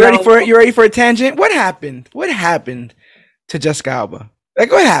ready? You No. ready for it? You ready for a tangent? What happened? What happened to Jessica Alba?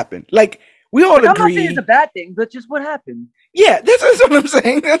 Like, what happened? Like, we all Like, I'm not saying agree. it's a bad thing, but just what happened? Yeah, that's what I'm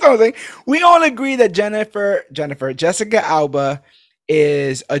saying. That's what I'm saying. We all agree that Jessica Alba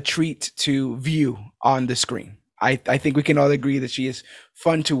is a treat to view on the screen. I think we can all agree that she is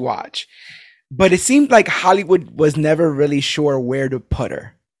fun to watch. But it seemed like Hollywood was never really sure where to put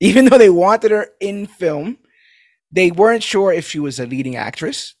her. Even though they wanted her in film, they weren't sure if she was a leading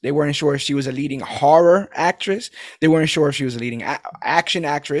actress. They weren't sure if she was a leading horror actress. They weren't sure if she was a leading action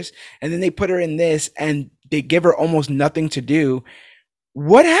actress. And then they put her in this and they give her almost nothing to do.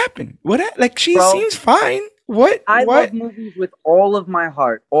 What happened? Like, she seems fine. What? I love movies with all of my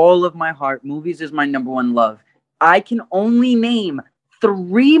heart. All of my heart. Movies is my number one love. I can only name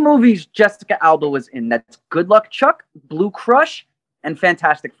 3 movies Jessica Alba was in. That's Good Luck Chuck, Blue Crush, and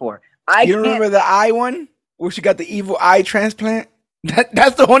Fantastic Four. You remember the eye one? Where she got the evil eye transplant?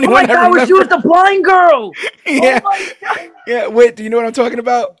 That's the only one I remember. Where she was the blind girl! Yeah. Oh my God. Yeah, wait, do you know what I'm talking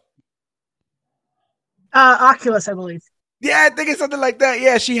about? Oculus, I believe. Yeah, I think it's something like that.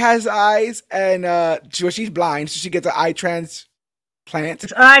 Yeah, she has eyes and she's blind, so she gets an eye transplant.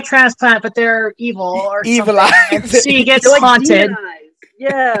 It's an eye transplant, but they're evil or evil something. eyes. She gets They're like haunted. demon eyes.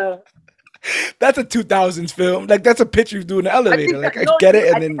 Yeah. That's a 2000s film. Like, that's a picture you do in the elevator. I no, get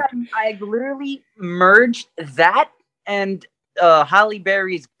it, and then I literally merged that and Halle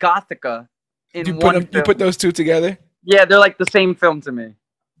Berry's Gothica in you one film. You put those two together. Yeah, they're like the same film to me.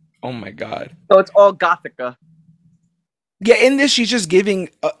 Oh my god. So it's all Gothica. Yeah, in this she's just giving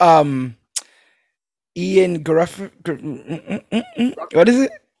Ian Grufford. What is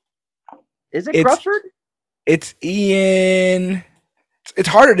it? Is it Grufford? It's Ian. It's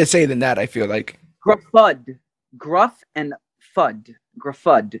harder to say than that, I feel like. Gruffud. Gruff and Fud.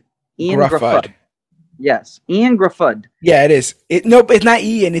 Gruffud. Ian Gruffud. Yes. Ian Gruffud. Yeah, it is. Nope, it's not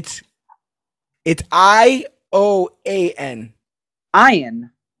Ian. It's IOAN.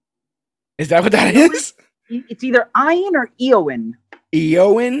 Ian. Is that what that is? It's either Ian or Eowyn.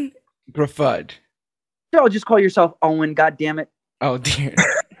 Eowyn Gruffud. So just call yourself Owen, goddammit. Oh dear.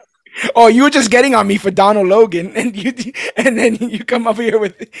 Oh, you were just getting on me for Donald Logan, and then you come up here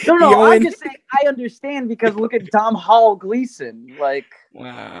with no. Eowyn. I'm just saying I understand because look at Dom Hall Gleason. Like,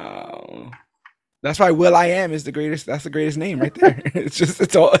 wow, that's why Will I Am is the greatest. That's the greatest name right there.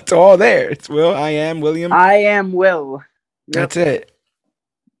 It's all there. It's Will I Am William. I am Will. Yep. That's it.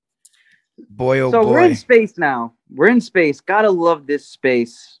 Boy, oh so boy. we're in space now. We're in space. Gotta love this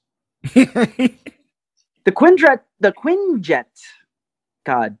space. The Quinjet.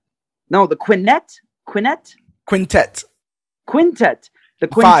 God. No, the Quintet. The Quintet.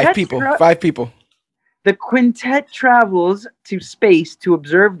 5 people. 5 people. The Quintet travels to space to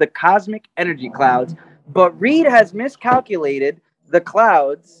observe the cosmic energy clouds, but Reed has miscalculated the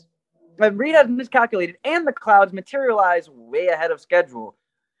clouds. Reed has miscalculated, and the clouds materialize way ahead of schedule.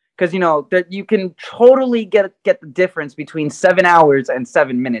 Because, you know, that you can totally get the difference between 7 hours and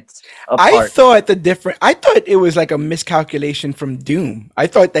 7 minutes apart. I thought it was like a miscalculation from Doom. I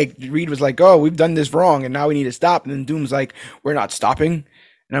thought like Reed was like, oh, we've done this wrong and now we need to stop. And then Doom's like, we're not stopping.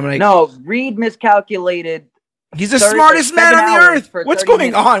 And I'm like, no, Reed miscalculated. He's the smartest man on the earth. What's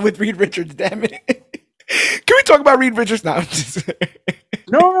going on with Reed Richards? Damn it. Can we talk about Reed Richards now?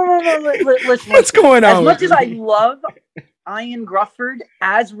 No. Listen, what's going on? As much as I love Ian Grufford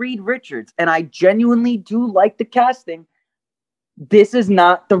as Reed Richards, and I genuinely do like the casting, this is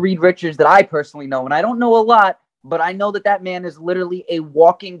not the Reed Richards that I personally know. And I don't know a lot, but I know that man is literally a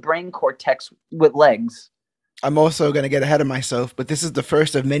walking brain cortex with legs. I'm also going to get ahead of myself, but this is the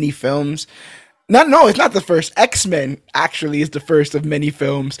first of many films. No, it's not the first. X-Men actually is the first of many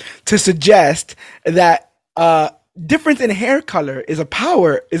films to suggest that difference in hair color is a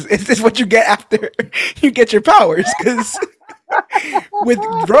power. Is what you get after you get your powers. Because with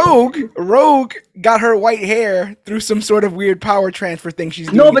Rogue got her white hair through some sort of weird power transfer thing she's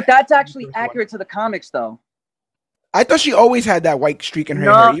doing. No, but that's actually accurate to the comics, though. I thought she always had that white streak in her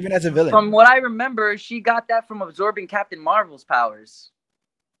hair, even as a villain. From what I remember, she got that from absorbing Captain Marvel's powers.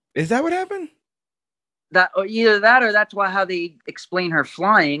 Is that what happened? That, or either that, or that's how they explain her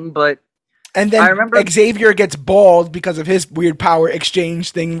flying. But and then I remember Xavier gets bald because of his weird power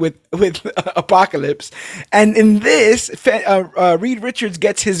exchange thing with Apocalypse. And in this, Reed Richards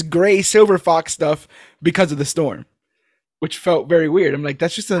gets his gray Silver Fox stuff because of the storm, which felt very weird. I'm like,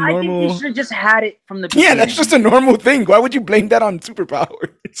 that's just a normal. I think you should have just had it from the beginning. Yeah, that's just a normal thing. Why would you blame that on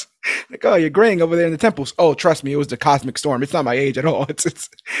superpowers? Like, oh, you're graying over there in the temples. Oh, trust me, it was the cosmic storm. It's not my age at all. It's.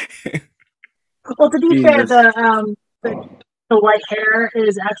 Well, to be fair, the white hair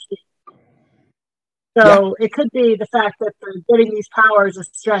is actually So it could be the fact that they're getting these powers of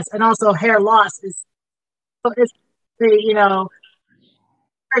stress, and also hair loss is the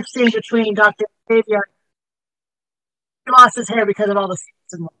scene between Dr. Xavier. He lost his hair because of all the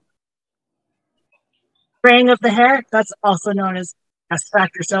fraying of the hair. That's also known as stress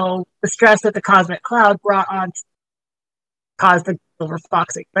factor. So the stress that the cosmic cloud brought on caused the silver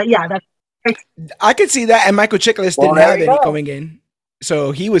foxing. But yeah, that's. I could see that, and Michael Chiklis didn't have any going in,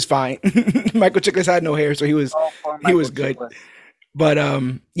 so he was fine. Michael Chiklis had no hair, so he was good. Chiklis. But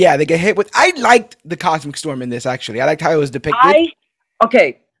yeah, they get hit with. I liked the cosmic storm in this. Actually, I liked how it was depicted.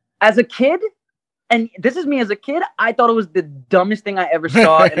 As a kid, and this is me as a kid, I thought it was the dumbest thing I ever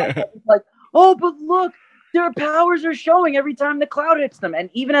saw. And I was like, oh, but look, their powers are showing every time the cloud hits them.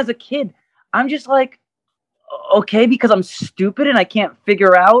 And even as a kid, I'm just like, okay, because I'm stupid and I can't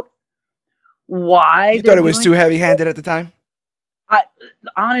figure out why. You thought it was too heavy-handed at the time?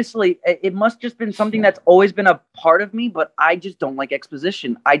 Honestly, it must just been something that's always been a part of me, but I just don't like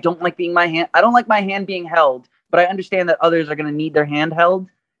exposition. I don't like I don't like my hand being held, but I understand that others are going to need their hand held.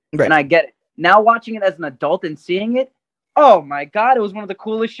 Right. And I get it. Now watching it as an adult and seeing it, oh my God, it was one of the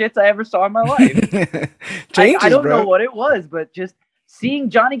coolest shits I ever saw in my life. I don't know what it was, but just seeing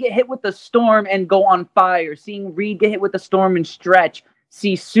Johnny get hit with the storm and go on fire, seeing Reed get hit with the storm and stretch,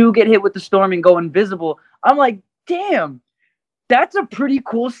 see Sue get hit with the storm and go invisible. I'm like, damn, that's a pretty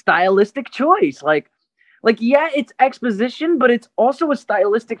cool stylistic choice. Like, yeah, it's exposition, but it's also a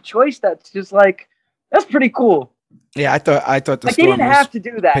stylistic choice that's just like, that's pretty cool. Yeah, I thought they didn't have to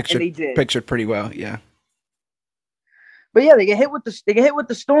do that, and they did. Pictured pretty well, yeah. But yeah, they get hit with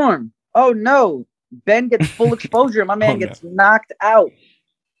the storm. Oh no, Ben gets full exposure, and my man gets knocked out.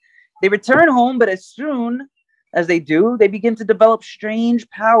 They return home, but as soon as they do, they begin to develop strange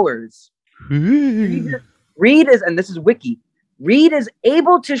powers. Reed is, and this is Wiki. Reed is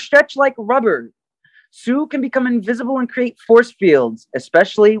able to stretch like rubber. Sue can become invisible and create force fields,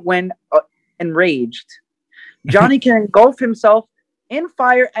 especially when enraged. Johnny can engulf himself in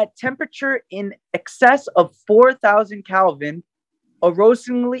fire at temperature in excess of 4,000 Kelvin,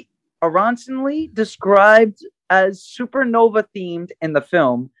 erroneously described as supernova themed in the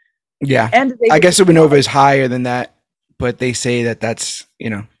film. Yeah, and I guess supernova is higher than that, but they say that that's,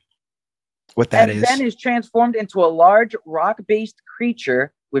 what that is. Ben is transformed into a large rock-based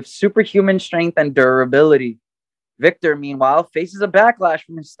creature with superhuman strength and durability. Victor, meanwhile, faces a backlash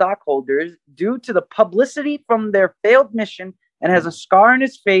from his stockholders due to the publicity from their failed mission and has a scar on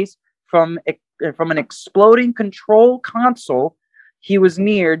his face from an exploding control console he was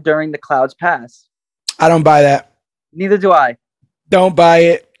near during the Cloud's pass. I don't buy that. Neither do I. Don't buy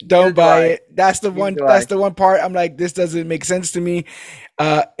it. Don't buy it. That's the one. That's the one part I'm like, this doesn't make sense to me.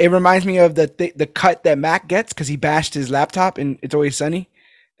 It reminds me of the cut that Mac gets because he bashed his laptop in It's Always Sunny.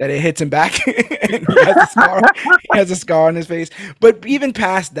 That it hits him back. And he has a scar on his face. But even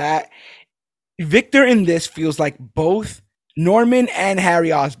past that, Victor in this feels like both Norman and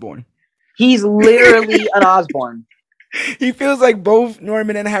Harry Osborn. He's literally an Osborn. He feels like both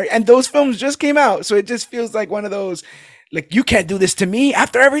Norman and Harry. And those films just came out. So it just feels like one of those, like, you can't do this to me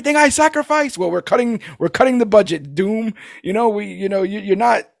after everything I sacrificed. Well, we're cutting the budget. Doom, you're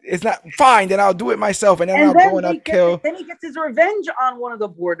not. It's not fine. Then I'll do it myself, and then I'll go and I'll kill. Then he gets his revenge on one of the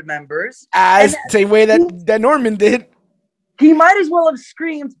board members, same way that Norman did. He might as well have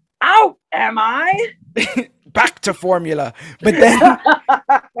screamed, "Out, am I?" Back to formula. But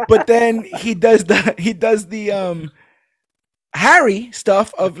then he does the Harry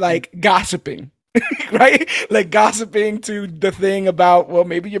stuff of like gossiping. Right? Like gossiping to the thing about, well,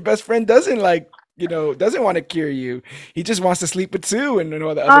 maybe your best friend doesn't want to cure you. He just wants to sleep with Sue and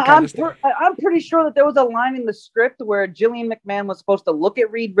all the other kind of stuff. I'm pretty sure that there was a line in the script where Gillian McMahon was supposed to look at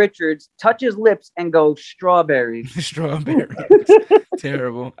Reed Richards, touch his lips, and go, strawberry. Strawberry.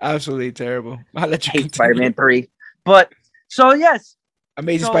 Terrible. Absolutely terrible. I'll let you hate Spider-Man 3. But, so yes.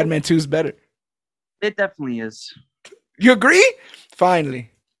 Amazing Spider-Man 2 is better. It definitely is. You agree? Finally.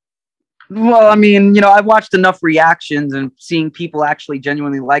 Well, I mean, I watched enough reactions and seeing people actually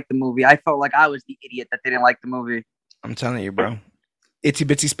genuinely like the movie. I felt like I was the idiot that didn't like the movie. I'm telling you, bro. Itsy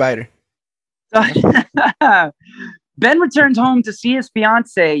bitsy spider. Ben returns home to see his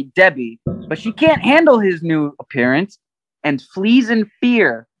fiancée, Debbie, but she can't handle his new appearance and flees in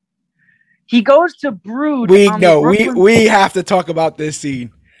fear. He goes to brood. We have to talk about this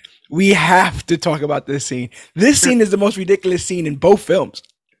scene. We have to talk about this scene. This scene is the most ridiculous scene in both films.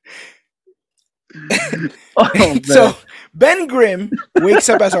 So Ben Grimm wakes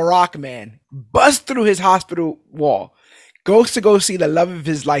up as a rock man, busts through his hospital wall, goes to go see the love of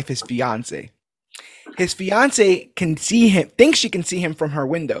his life, his fiance. His fiance can see him, thinks she can see him from her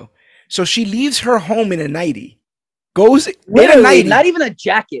window. So she leaves her home in a nightie, goes in a Literally, nightie, not even a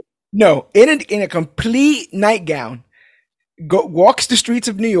jacket. no, in a complete nightgown, walks the streets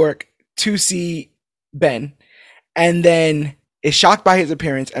of New York to see Ben, and then is shocked by his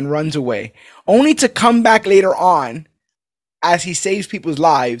appearance and runs away, only to come back later on as he saves people's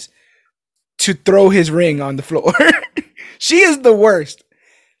lives to throw his ring on the floor. She is the worst.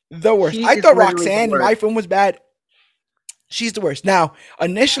 The worst. She I is thought literally the Roxanne in worst. my film was bad. She's the worst. Now,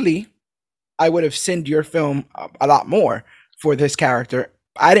 initially, I would have sinned your film a lot more for this character.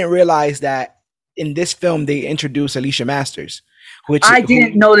 I didn't realize that in this film they introduced Alicia Masters, which I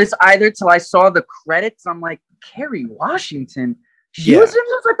didn't notice either till I saw the credits. I'm like, Kerry Washington. She Yeah. was in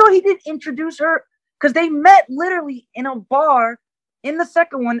this. I thought he did introduce her because they met literally in a bar in the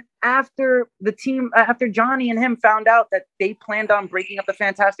second one after the team, after Johnny and him found out that they planned on breaking up the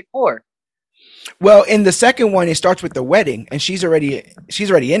Fantastic Four. Well, in the second one, it starts with the wedding, and she's already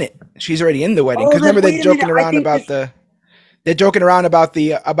in it. She's already in the wedding. Oh, Because then remember wait they're a minute, joking I around think about this- they're joking around about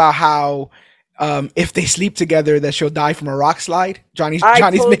about how if they sleep together that she'll die from a rock slide. Johnny's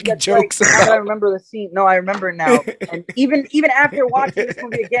making that's jokes right. Now that I about. remember the scene. No, I remember it now. And even after watching this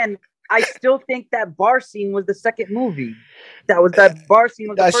movie again, I still think that bar scene was the second movie. That bar scene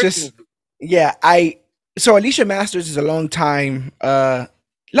was the That's first just movie. yeah. So Alicia Masters is a long time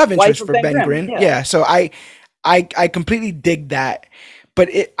love Wife interest of for Ben Ben Grimm, Grimm. yeah. Yeah. So I completely dig that. But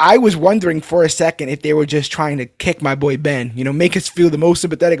I was wondering for a second if they were just trying to kick my boy Ben, make us feel the most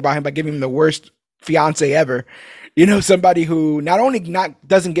sympathetic about him by giving him the worst fiance ever. Somebody who not only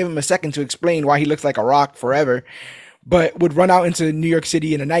doesn't give him a second to explain why he looks like a rock forever, but would run out into New York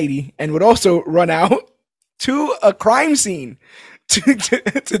City in a nightie and would also run out to a crime scene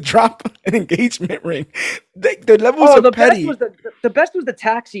to drop an engagement ring. The levels of the petty. best was the best was the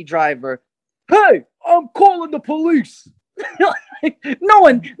taxi driver. Hey, I'm calling the police.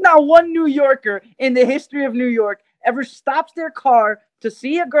 Not one New Yorker in the history of New York ever stops their car to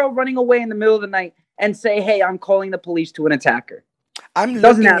see a girl running away in the middle of the night and say, "Hey, I'm calling the police to an attacker." I'm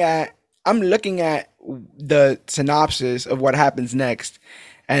Doesn't looking at the synopsis of what happens next,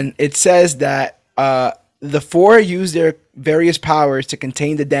 and it says that the four use their various powers to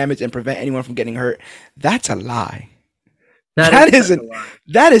contain the damage and prevent anyone from getting hurt. That's a lie. That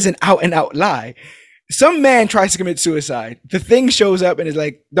is an out and out lie. Some man tries to commit suicide. The thing shows up and is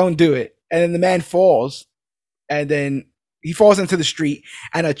like, "Don't do it," and then the man falls, and then he falls into the street,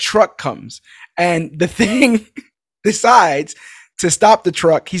 and a truck comes, and the thing decides to stop the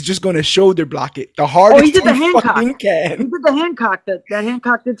truck. He's just going to shoulder block it the hardest he did the he Hancock. fucking He can, did the Hancock that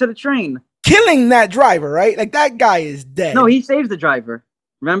Hancock did to the train. killing that driver. Right, like that guy is dead. No, he saves the driver.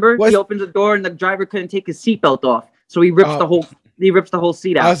 Remember, he opens the door and the driver couldn't take his seatbelt off, so he rips the whole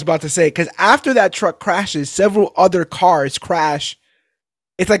seat out. I was about to say, because after that truck crashes, several other cars crash.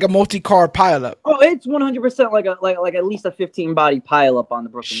 It's like a multi-car pileup. Oh, it's 100% like at least a 15 body pileup on the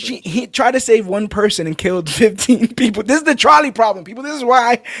Brooklyn Bridge. He tried to save one person and killed 15 people. This is the trolley problem, people. This is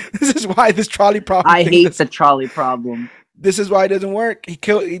why this trolley problem. I hate the trolley problem. This is why it doesn't work.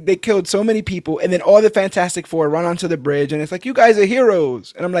 They killed so many people, and then all the Fantastic Four run onto the bridge, and it's like, you guys are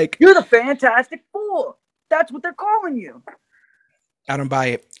heroes, and I'm like, you're the Fantastic Four. That's what they're calling you. I don't buy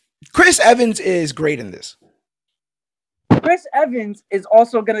it. Chris Evans is great in this. Chris Evans is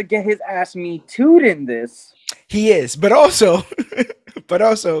also gonna get his ass Me Too'd in this. He is, but also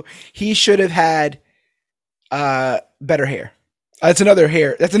he should have had better hair. That's another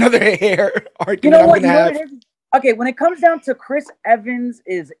hair argument. You know what? I'm gonna have. What it is? Okay, when it comes down to Chris Evans'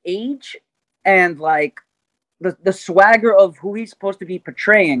 age and like the swagger of who he's supposed to be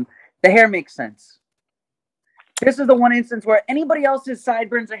portraying, the hair makes sense. This is the one instance where anybody else's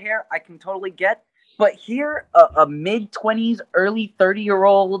sideburns of hair I can totally get, but here a mid-20s, early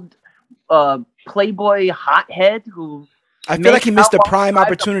 30-year-old playboy hothead who I feel like he missed a makes prime outside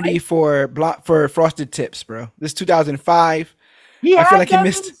the opportunity light. for Frosted Tips, bro. This is 2005. He I had feel like he Devin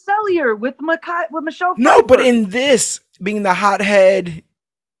missed. Sellier with Michelle No, Pfeiffer. but in this, being the hothead,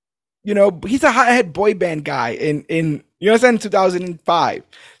 he's a hothead boy band guy in you know what I'm saying, 2005.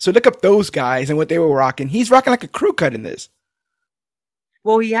 So look up those guys and what they were rocking. He's rocking like a crew cut in this.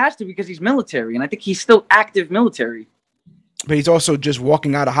 Well, he has to because he's military, and I think he's still active military. But he's also just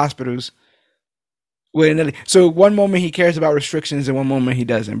walking out of hospitals. So one moment he cares about restrictions and one moment he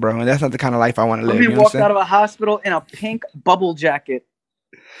doesn't, bro. And that's not the kind of life I want to live. He walked out of a hospital in a pink bubble jacket.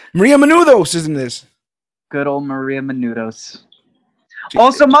 Maria Menounos is in this. Good old Maria Menounos.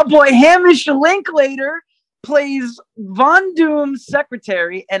 Also, my boy Hamish Linklater plays Von Doom's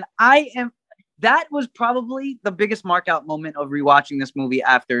secretary, and that was probably the biggest mark out moment of rewatching this movie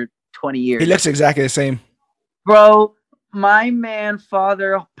after 20 years. He looks exactly the same. Bro, My man,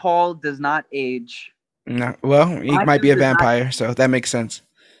 Father Paul, does not age. No, well, he My might be dude a does not. vampire, so that makes sense.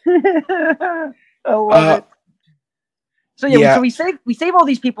 I love Uh, it. So yeah, so we save all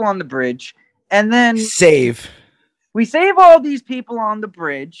these people on the bridge, and then save. we save all these people on the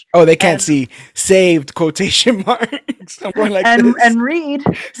bridge, Oh, they can't and see. Saved quotation marks. Somewhere like this. and Reed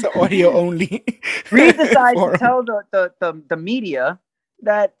So audio only. Reed decides to Forum. tell the media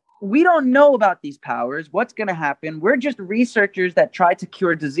that we don't know about these powers. What's going to happen? We're just researchers that try to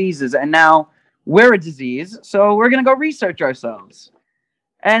cure diseases, and now we're a disease, so we're going to go research ourselves.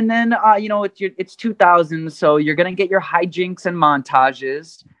 And then, it's 2000, so you're going to get your hijinks and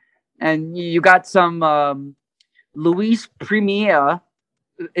montages. And you got some Luis Premier,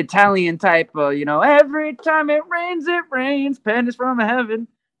 Italian type, every time it rains, pennies from heaven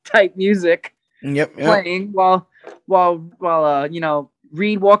type music Yep. playing while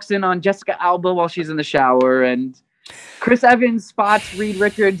Reed walks in on Jessica Alba while she's in the shower, and Chris Evans spots Reed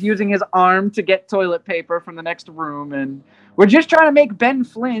Richards using his arm to get toilet paper from the next room, and we're just trying to make Ben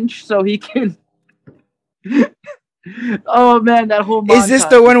flinch so he can. Oh man, that whole montage. Is this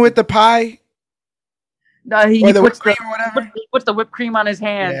the one with the pie? No, he Or the puts whipped cream or whatever? he puts the whipped cream on his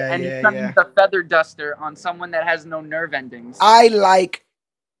hand, Yeah, and yeah, he's trying to yeah. use the feather duster on someone that has no nerve endings. I like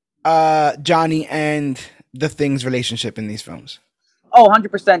Johnny and the Thing's relationship in these films. Oh,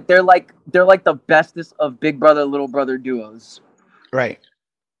 100%. They're like the bestest of big brother little brother duos. Right.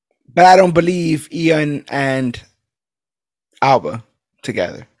 But I don't believe Ian and Alba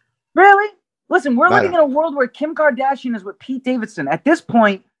together. Really? Listen, we're I living in a world where Kim Kardashian is with Pete Davidson. At this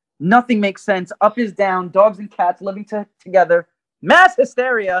point, nothing makes sense. Up is down. Dogs and cats living together. Mass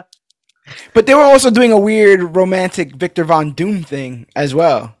hysteria. But they were also doing a weird romantic Victor Von Doom thing as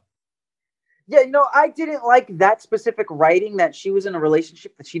well. Yeah, I didn't like that specific writing that she was in a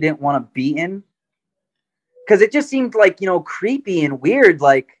relationship that she didn't want to be in. Because it just seemed like, creepy and weird.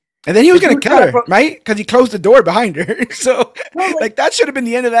 And then he was going to kill her, right? Because he closed the door behind her. So, that should have been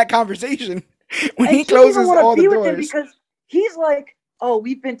the end of that conversation. When he closes all the doors. Because he's like, oh,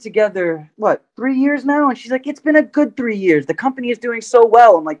 we've been together, 3 years now? And she's like, it's been a good 3 years. The company is doing so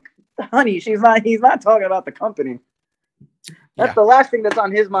well. I'm like, honey, he's not talking about the company. That's the last thing that's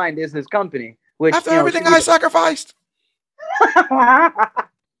on his mind is his company. Which, after everything I sacrificed.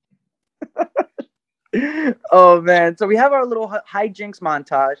 Oh, man. So we have our little hijinks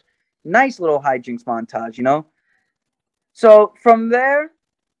montage. Nice little hijinks montage, So from there,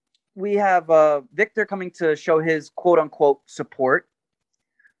 we have Victor coming to show his quote-unquote support.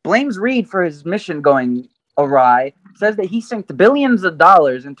 Blames Reed for his mission going awry. Says that he sank billions of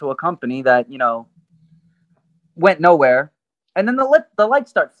dollars into a company that, went nowhere. And then the lights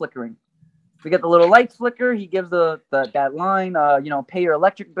start flickering. We get the little lights flicker. He gives that line, pay your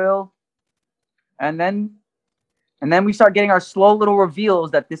electric bill. And then we start getting our slow little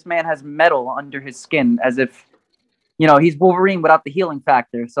reveals that this man has metal under his skin, as if, he's Wolverine without the healing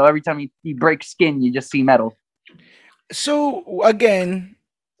factor. So every time he breaks skin, you just see metal. So, again,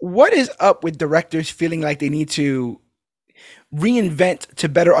 what is up with directors feeling like they need to reinvent to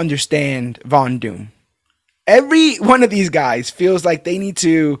better understand Von Doom? Every one of these guys feels like they need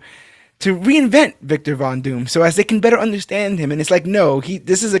to reinvent Victor Von Doom so as they can better understand him. And it's like, no,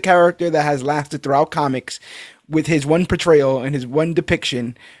 this is a character that has lasted throughout comics with his one portrayal and his one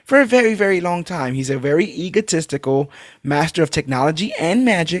depiction for a very, very long time. He's a very egotistical master of technology and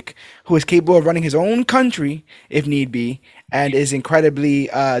magic who is capable of running his own country if need be, and is incredibly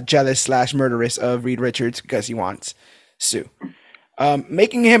jealous / murderous of Reed Richards because he wants Sue.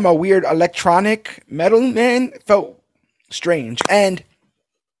 Making him a weird electronic metal man felt strange. And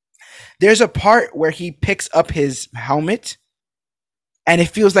there's a part where he picks up his helmet and it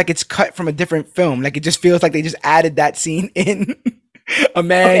feels like it's cut from a different film. Like, it just feels like they just added that scene in. A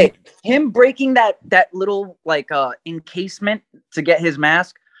man. Okay, him breaking that little encasement to get his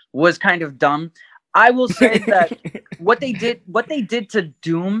mask was kind of dumb. I will say that what they did to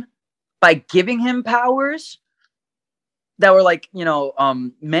Doom by giving him powers that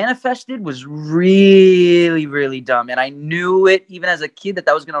were manifested was really, really dumb. And I knew it even as a kid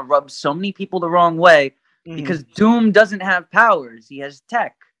that was going to rub so many people the wrong way. Because Doom doesn't have powers. He has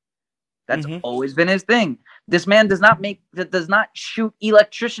tech. That's always been his thing. This man does not shoot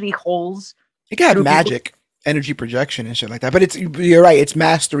electricity holes. He can have magic, energy projection and shit like that. But you're right, it's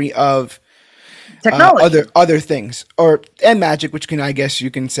mastery of technology. Other things. And magic, which I guess you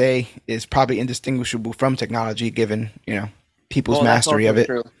can say is probably indistinguishable from technology given, people's mastery of it.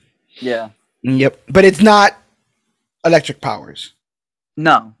 True. Yeah. Yep. But it's not electric powers.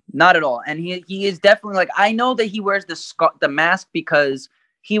 No, not at all. And he is definitely I know that he wears the mask because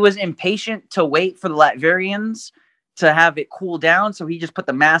he was impatient to wait for the Latvians to have it cool down, so he just put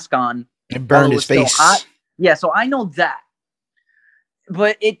the mask on. It burned his face. Yeah, so I know that.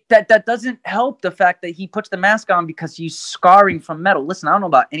 But that doesn't help the fact that he puts the mask on because he's scarring from metal. Listen, I don't know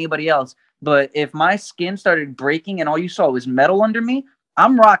about anybody else, but if my skin started breaking and all you saw was metal under me,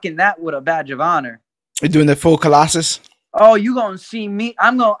 I'm rocking that with a badge of honor. You're doing the full Colossus? Oh, you gonna see me?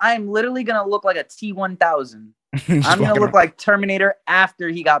 I'm literally gonna look like a T-1000. I'm gonna look like Terminator after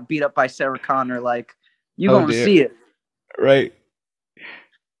he got beat up by Sarah Connor. Like, you gonna see it. Right.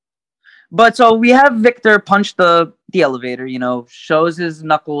 But so we have Victor punch the elevator, shows his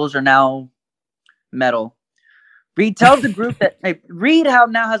knuckles are now metal. Reed tells the group that Reed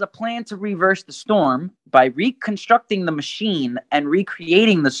now has a plan to reverse the storm by reconstructing the machine and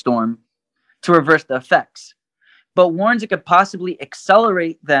recreating the storm to reverse the effects, but warns it could possibly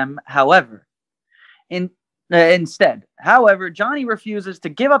accelerate them, instead. However, Johnny refuses to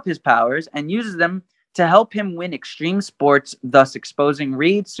give up his powers and uses them to help him win extreme sports, thus exposing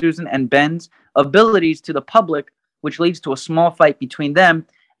Reed, Susan, and Ben's abilities to the public, which leads to a small fight between them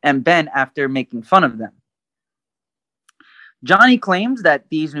and Ben after making fun of them. Johnny claims that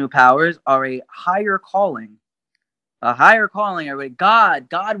these new powers are a higher calling. A higher calling.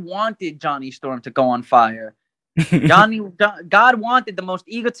 God wanted Johnny Storm to go on fire. God wanted the most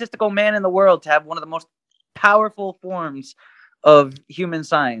egotistical man in the world to have one of the most powerful forms of human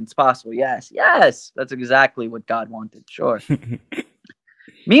science possible. Yes, that's exactly what God wanted. Sure.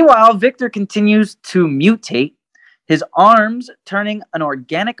 Meanwhile, Victor continues to mutate, his arms turning an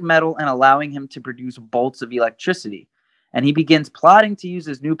organic metal and allowing him to produce bolts of electricity. And he begins plotting to use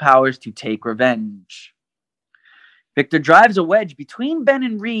his new powers to take revenge. Victor drives a wedge between Ben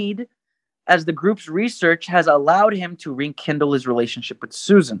and Reed as the group's research has allowed him to rekindle his relationship with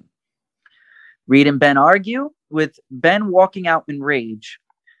Susan. Reed and Ben argue, with Ben walking out in rage.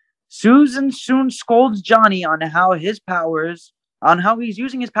 Susan soon scolds Johnny on how he's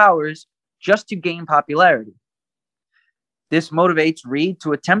using his powers just to gain popularity. This motivates Reed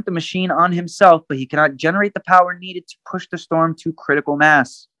to attempt the machine on himself, but he cannot generate the power needed to push the storm to critical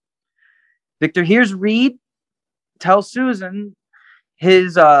mass. Victor hears Reed tell Susan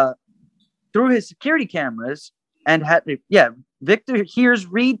through his security cameras Victor hears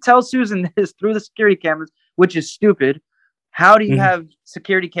Reed tell Susan this through the security cameras, which is stupid. How do you have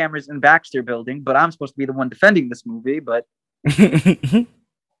security cameras in Baxter Building? But I'm supposed to be the one defending this movie. But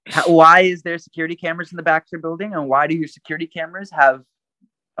why is there security cameras in the Baxter Building? And why do your security cameras have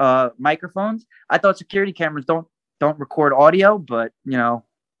microphones? I thought security cameras don't record audio, but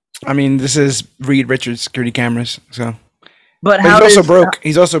I mean, this is Reed Richards security cameras, so. But he's also broke.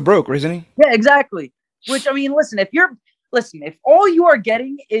 He's also broke, isn't he? Yeah, exactly. Which, I mean, listen, if all you are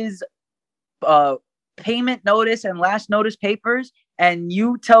getting is payment notice and last notice papers, and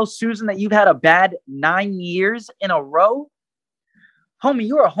you tell Susan that you've had a bad 9 years in a row, homie,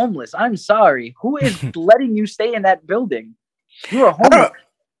 you are homeless. I'm sorry. Who is letting you stay in that building? You are homeless.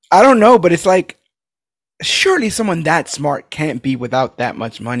 I don't know, but it's like, surely someone that smart can't be without that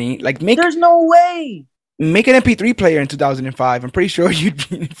much money. Like, there's no way. Make an MP3 player in 2005. I'm pretty sure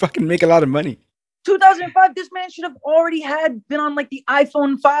you'd fucking make a lot of money. 2005, this man should have already been on like the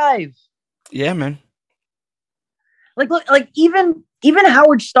iPhone 5. Yeah, man. Like, look, like even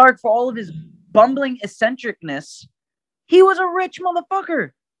Howard Stark, for all of his bumbling eccentricness, he was a rich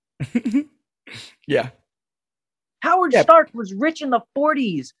motherfucker. Yeah. Howard Stark was rich in the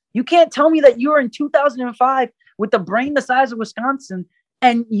 40s. You can't tell me that you were in 2005 with a brain the size of Wisconsin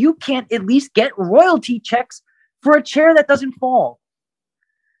and you can't at least get royalty checks for a chair that doesn't fall.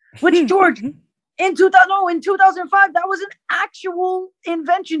 Which, George, in 2005, that was an actual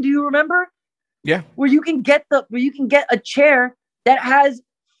invention. Do you remember? Yeah. Where you can get a chair that has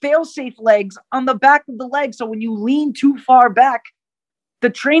fail-safe legs on the back of the leg. So when you lean too far back, the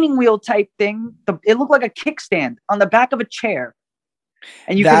training wheel type thing, it looked like a kickstand on the back of a chair.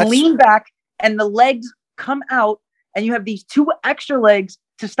 And you can lean back and the legs come out and you have these two extra legs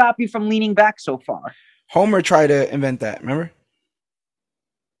to stop you from leaning back so far. Homer tried to invent that, remember?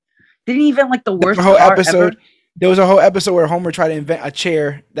 Didn't he invent like the worst whole car episode ever? There was a whole episode where Homer tried to invent a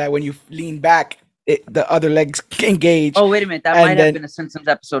chair that when you lean back, the other legs engage. Oh, wait a minute. That might have been a Simpsons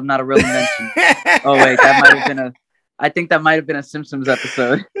episode, not a real invention. Oh, wait. I think that might have been a Simpsons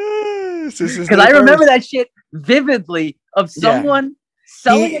episode. Because I remember that shit vividly of someone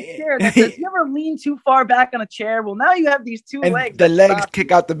selling a chair that says, you ever lean too far back on a chair? Well, now you have these two legs. The legs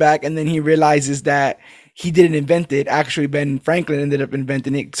kick out the back, and then he realizes that he didn't invent it. Actually, Ben Franklin ended up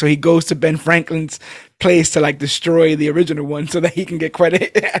inventing it. So he goes to Ben Franklin's place to like destroy the original one so that he can get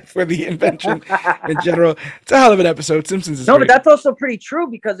credit for the invention in general. It's a hell of an episode. Simpsons is great. But that's also pretty true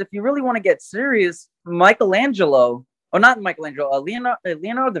because if you really want to get serious, Michelangelo Oh, not Michelangelo.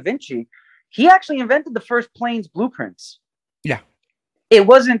 Leonardo da Vinci. He actually invented the first plane's blueprints. Yeah. It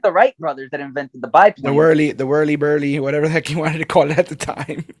wasn't the Wright brothers that invented the biplane. The whirly burly, whatever the heck you wanted to call it at the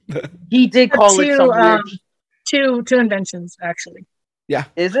time. He did call it some weird. Two inventions actually. Yeah.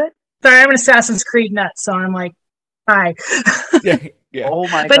 Is it? Sorry, I'm an Assassin's Creed nut, so I'm like, hi. Yeah. Oh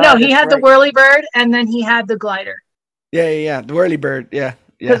my god. But no, he had the whirly bird and then he had the glider. Yeah. The whirly bird. Yeah.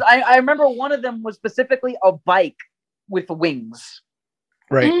 Because I remember one of them was specifically a bike with wings.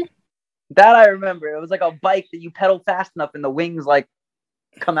 Right. Mm-hmm. That I remember. It was like a bike that you pedal fast enough and the wings like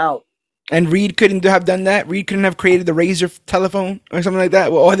come out. And Reed couldn't have done that. Reed couldn't have created the Razor telephone or something like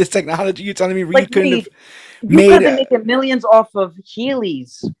that. With all this technology, you're telling me Reed couldn't have made. You could be making millions off of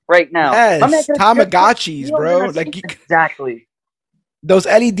Heelys right now. Yes, Tamagotchis, bro. Like exactly. Those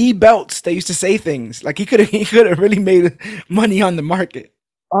LED belts. They used to say things like he could have really made money on the market.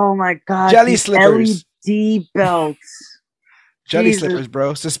 Oh my god! Jelly slippers, LED belts, jelly slippers,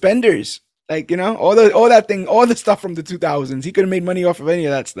 bro. Suspenders, like all the stuff from the 2000s. He could have made money off of any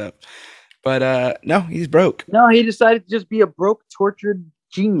of that stuff. But no, he's broke. No, he decided to just be a broke, tortured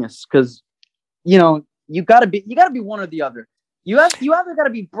genius because, you gotta be one or the other. You either gotta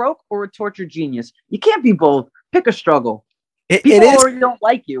be broke or a tortured genius. You can't be both. Pick a struggle. People already don't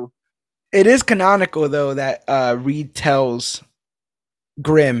like you. It is canonical though that Reed tells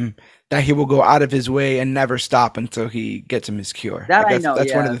Grimm that he will go out of his way and never stop until he gets him his cure. That I know.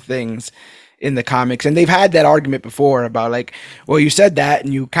 That's one of the things in the comics, and they've had that argument before about like, well, you said that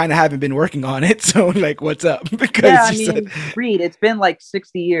and you kind of haven't been working on it, so like, what's up? Because Reed, it's been like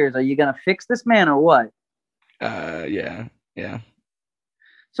 60 years. Are you gonna fix this man or what? Yeah.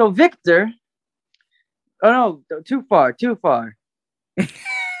 So Victor, oh no, too far. Too far.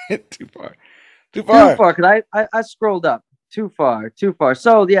 Because I scrolled up. Too far.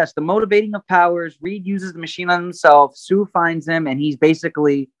 So yes, the motivating of powers. Reed uses the machine on himself. Sue finds him, and he's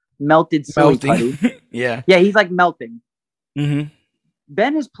basically melted silly putty. Yeah, he's like melting. Mm-hmm.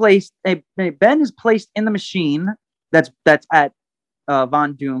 Ben is placed in the machine that's at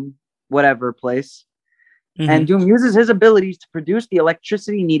Von Doom, whatever place. Mm-hmm. And Doom uses his abilities to produce the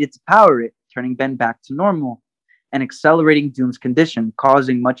electricity needed to power it, turning Ben back to normal and accelerating Doom's condition,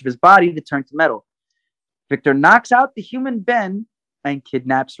 causing much of his body to turn to metal. Victor knocks out the human Ben and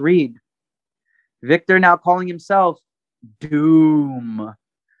kidnaps Reed. Victor, now calling himself Doom,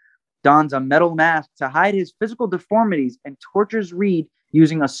 dons a metal mask to hide his physical deformities and tortures Reed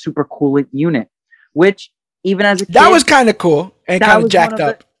using a supercoolant unit, which, even as a kid, that was kind of cool and kind of jacked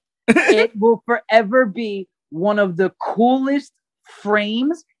up. It will forever be one of the coolest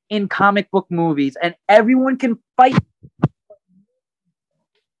frames in comic book movies, and everyone can fight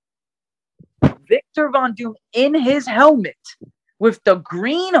Victor Von Doom in his helmet with the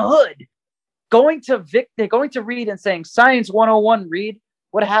green hood, going to Reed and saying, "Science 101, Reed.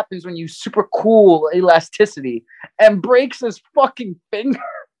 What happens when you super cool elasticity?" and breaks his fucking finger.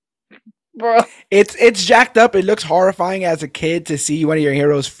 Bro. It's jacked up. It looks horrifying as a kid to see one of your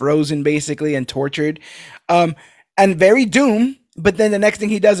heroes frozen basically and tortured. And very Doom, but then the next thing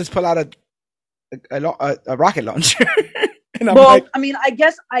he does is pull out a rocket launcher. And I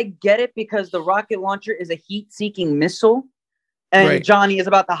guess I get it because the rocket launcher is a heat-seeking missile, and right. Johnny is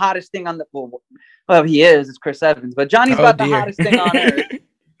about the hottest thing on the well, he is. It's Chris Evans, but Johnny's about the hottest thing on Earth.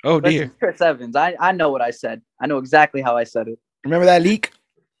 Oh dear, it's Chris Evans. I know what I said. I know exactly how I said it. Remember that leak?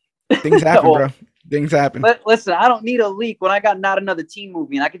 Things happen, bro. Things happen. But listen, I don't need a leak when I got Not Another Teen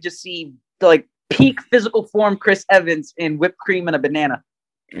Movie, and I could just see like peak physical form Chris Evans in whipped cream and a banana.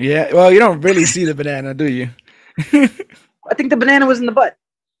 Yeah, well, you don't really see the banana, do you? I think the banana was in the butt.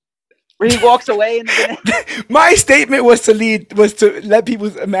 Where he walks away in the banana. My statement was to let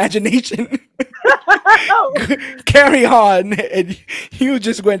people's imagination carry on, and you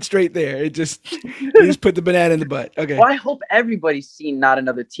just went straight there. You just put the banana in the butt. Okay. Well, I hope everybody's seen Not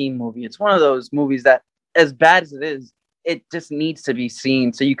Another Teen Movie. It's one of those movies that, as bad as it is, it just needs to be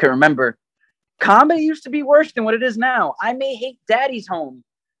seen so you can remember. Comedy used to be worse than what it is now. I may hate Daddy's Home,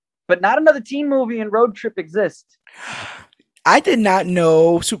 but Not Another Teen Movie and Road Trip exist. I did not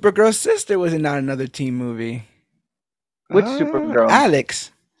know Supergirl's sister was in Not Another Teen Movie. Which Supergirl? Alex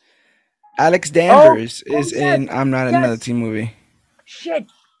Danvers is in I'm Not Another Teen Movie. Shit.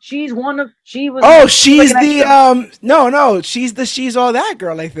 She's the she's the She's All That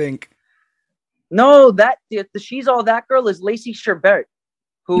girl, I think. No, the She's All That girl is Lacey Chabert.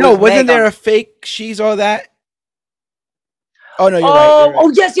 Wasn't there a fake She's All That? Oh no, you're right.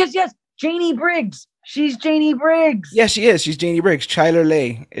 Oh yes. Janie Briggs. She's Janie Briggs. Yeah, she is. She's Janie Briggs. Chyler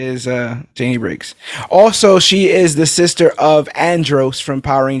Leigh is Janie Briggs. Also, she is the sister of Andros from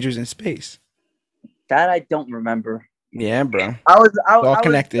Power Rangers in Space. That I don't remember. Yeah, bro. All I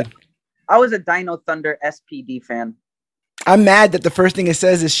connected. I was a Dino Thunder SPD fan. I'm mad that the first thing it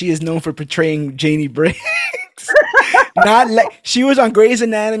says is she is known for portraying Janie Briggs. Not like she was on Grey's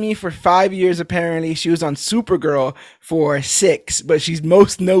Anatomy for 5 years. Apparently, she was on Supergirl for 6, but she's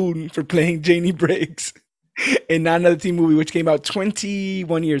most known for playing Janie Briggs in Not Another Teen Movie, which came out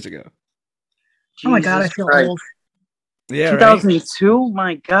 21 years ago. Oh my God, I Jesus feel Christ. old. Yeah, right. 2002.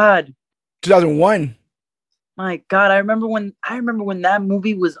 My God. 2001. My God. I remember when that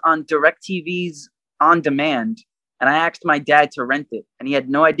movie was on DirecTV's On Demand, and I asked my dad to rent it, and he had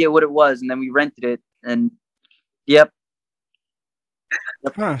no idea what it was, and then we rented it, and yep.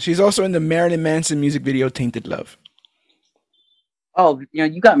 Huh. She's also in the Marilyn Manson music video "Tainted Love." Oh,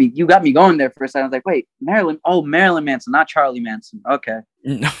 you got me going there for a second. I was like, wait, Marilyn Manson, not Charlie Manson. Okay.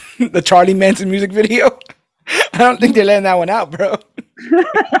 The Charlie Manson music video. I don't think they're letting that one out, bro.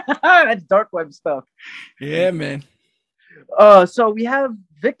 That's dark web stuff. Yeah, man. So we have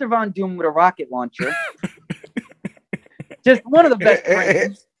Victor Von Doom with a rocket launcher. Just one of the best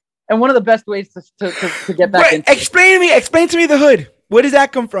brains, and one of the best ways to get back into Explain to me the hood. Where does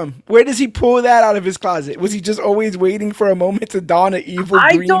that come from? Where does he pull that out of his closet? Was he just always waiting for a moment to don an evil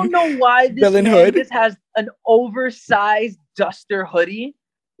green? I don't know why this man hood just has an oversized duster hoodie,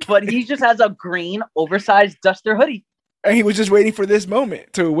 but he just has a green oversized duster hoodie. And he was just waiting for this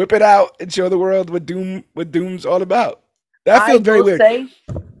moment to whip it out and show the world what Doom's all about. That feels very weird. Say,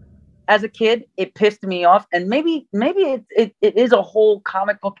 as a kid, it pissed me off, and maybe it is a whole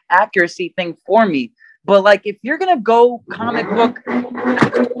comic book accuracy thing for me. But like, if you're gonna go comic book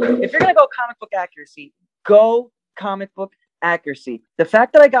accuracy, go comic book accuracy. The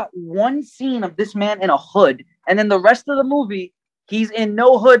fact that I got one scene of this man in a hood, and then the rest of the movie he's in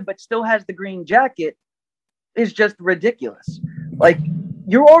no hood but still has the green jacket, is just ridiculous. Like,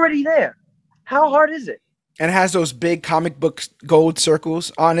 you're already there. How hard is it? And it has those big comic book gold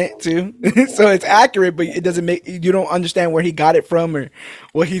circles on it too. So it's accurate, but it doesn't you don't understand where he got it from or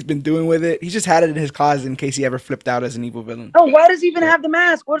what he's been doing with it. He just had it in his closet in case he ever flipped out as an evil villain. No, why does he even have the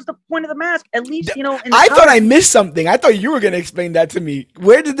mask? What is the point of the mask? At least, I thought I missed something. I thought you were going to explain that to me.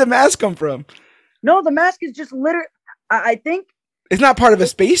 Where did the mask come from? No, the mask is just literally, I think. It's not part of a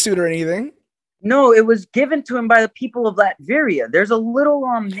spacesuit or anything. No, it was given to him by the people of Latveria. There's a little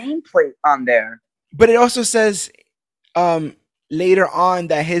nameplate on there. But it also says later on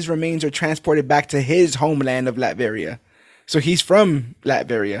that his remains are transported back to his homeland of Latveria. So he's from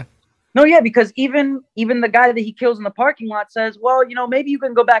Latveria. No, yeah, because even the guy that he kills in the parking lot says, well, maybe you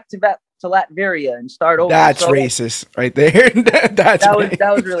can go back to Latveria and start over. That's racist right there.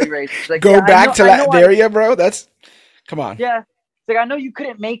 that was really racist. Like, go back to Latveria, bro? Come on. Yeah. It's like, I know you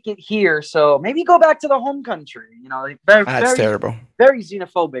couldn't make it here, so maybe go back to the home country. That's terrible. Very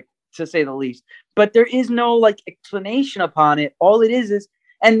xenophobic, to say the least. But there is no explanation upon it. All it is,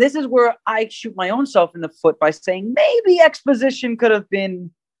 and this is where I shoot my own self in the foot by saying maybe exposition could have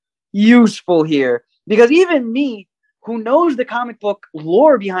been useful here. Because even me, who knows the comic book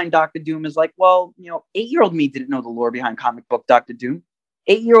lore behind Doctor Doom, is like, well, 8-year-old me didn't know the lore behind comic book Doctor Doom.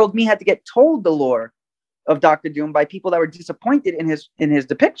 8-year-old me had to get told the lore of Doctor Doom by people that were disappointed in his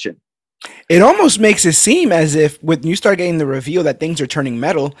depiction. It almost makes it seem as if when you start getting the reveal that things are turning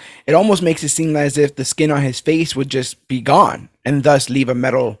metal, it almost makes it seem as if the skin on his face would just be gone and thus leave a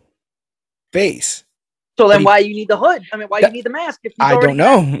metal face. So then why you need the hood? I mean, why you need the mask? I don't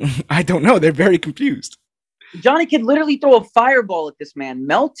know. I don't know. They're very confused. Johnny could literally throw a fireball at this man,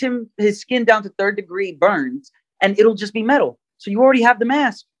 melt his skin down to 3rd degree burns, and it'll just be metal. So you already have the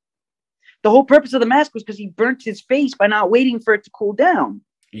mask. The whole purpose of the mask was because he burnt his face by not waiting for it to cool down.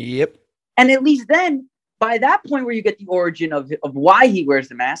 Yep. And at least then, by that point where you get the origin of why he wears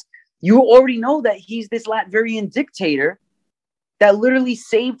the mask, you already know that he's this Latvian dictator that literally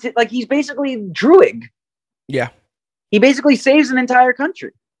saved it. Like, he's basically Druig. Yeah. He basically saves an entire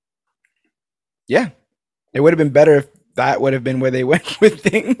country. Yeah. It would have been better if that would have been where they went with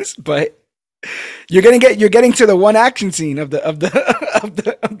things, but you're getting to the one action scene of the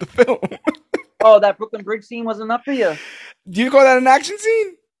film. Oh, that Brooklyn Bridge scene was enough for you. Do you call that an action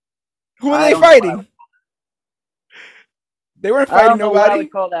scene? Who are they fighting? They weren't fighting nobody. What I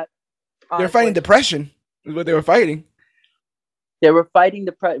would call that. They're fighting depression. Is what they were fighting. They were fighting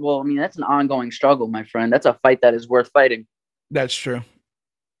depression. Well, I mean, that's an ongoing struggle, my friend. That's a fight that is worth fighting. That's true.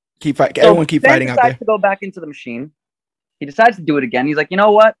 Keep fighting. Everyone keep fighting out there. He decides to go back into the machine. He decides to do it again. He's like, you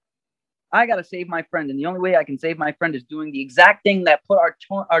know what? I gotta save my friend, and the only way I can save my friend is doing the exact thing that put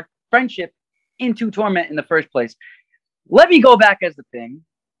our friendship into torment in the first place. Let me go back as the Thing.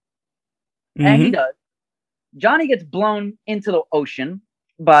 Mm-hmm. And he does. Johnny gets blown into the ocean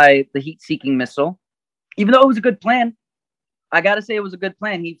by the heat-seeking missile. Even though it was a good plan, I gotta say it was a good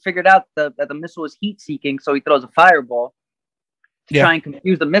plan. He figured out that the missile was heat-seeking, so he throws a fireball to try and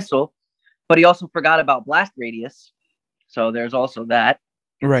confuse the missile. But he also forgot about blast radius, so there's also that.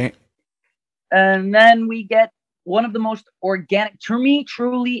 Right. And then we get one of the most organic. To me,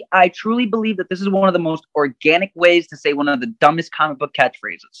 I truly believe that this is one of the most organic ways to say one of the dumbest comic book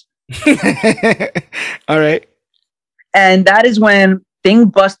catchphrases. All right. And that is when Thing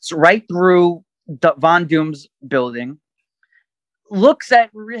busts right through Von Doom's building, looks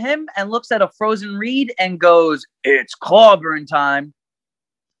at him and looks at a frozen Reed and goes, "It's Clawburn time,"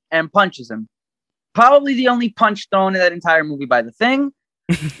 and punches him. Probably the only punch thrown in that entire movie by the Thing,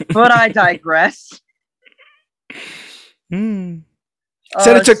 but I digress. Said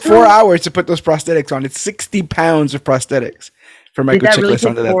it took 4 hours to put those prosthetics on. It's 60 pounds of prosthetics for Michael Chiklis really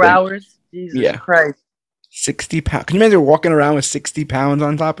onto that 4 thing. hours? Jesus Christ. 60 pounds. Can you imagine walking around with 60 pounds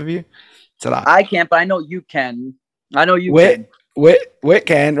on top of you? It's a lot. I can't, but I know you can. I know you can. Whit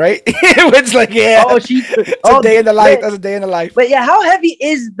can, right? It's like, yeah. Oh, it's a day in the life. That's a day in the life. But yeah, how heavy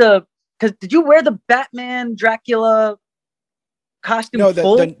is because did you wear the Batman Dracula costume? No,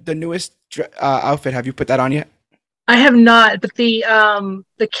 full? the newest outfit. Have you put that on yet? I have not, but the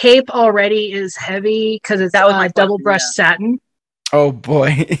cape already is heavy because it's double brushed satin. Oh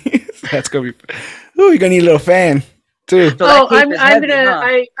boy, that's gonna be. Ooh, you're gonna need a little fan too. So I'm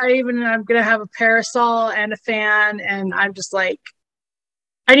gonna have a parasol and a fan, and I'm just like,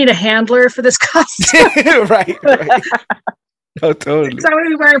 I need a handler for this costume. right. Oh, totally. So I'm gonna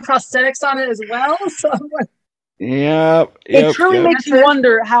be wearing prosthetics on it as well. So I'm like, it truly makes you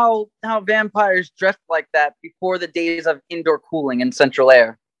wonder how vampires dressed like that before the days of indoor cooling and central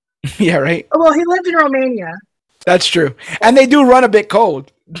air. Yeah, right. Well, he lived in Romania. That's true, and they do run a bit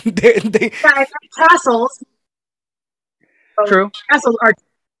cold. Castles. True. Castles are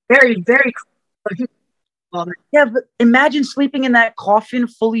very, very cold. Yeah, but imagine sleeping in that coffin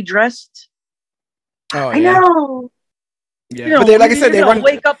fully dressed. Oh, I know. Yeah, but they, like I said, they run.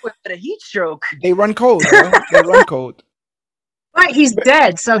 Wake up with a heat stroke. They run cold. Bro. They run cold. Right, he's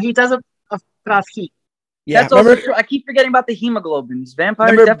dead, so he doesn't put off heat. Yeah, that's also true. I keep forgetting about the hemoglobins.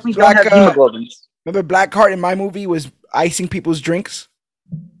 Vampires definitely don't have hemoglobins. Remember Blackheart in my movie was icing people's drinks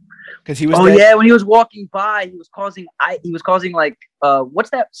because he was. Oh dead. Yeah, when he was walking by, he was causing like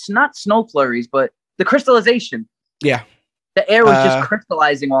what's that? Not snow flurries, but the crystallization. Yeah, the air was just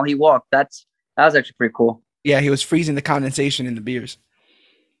crystallizing while he walked. That was actually pretty cool. Yeah, he was freezing the condensation in the beers.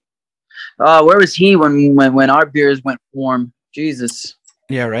 Where was he when our beers went warm? Jesus.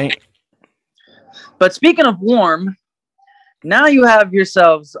 Yeah, right. But speaking of warm, now you have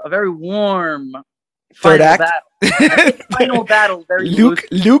yourselves a very warm third act. Final battle. Very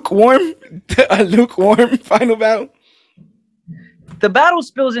lukewarm. A lukewarm final battle. The battle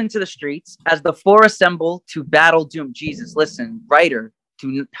spills into the streets as the four assemble to battle Doom. Jesus, listen, writer.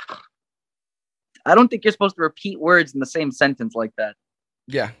 I don't think you're supposed to repeat words in the same sentence like that.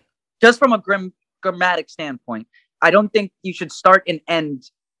 Yeah. Just from a grammatic standpoint, I don't think you should start and end.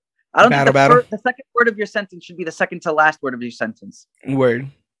 I don't think the second word of your sentence should be the second to last word of your sentence. Word.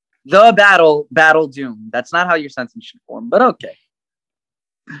 The battle Doom. That's not how your sentence should form, but okay.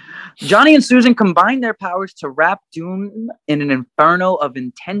 Johnny and Susan combine their powers to wrap Doom in an inferno of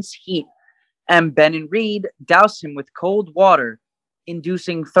intense heat, and Ben and Reed douse him with cold water,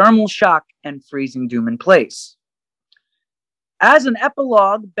 inducing thermal shock and freezing Doom in place. As an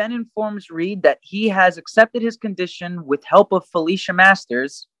epilogue, Ben informs Reed that he has accepted his condition with help of Felicia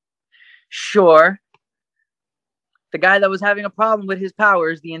Masters. Sure, the guy that was having a problem with his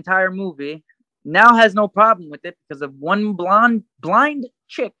powers the entire movie now has no problem with it because of one blind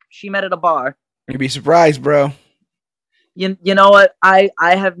chick she met at a bar. You'd be surprised, bro. You know what? I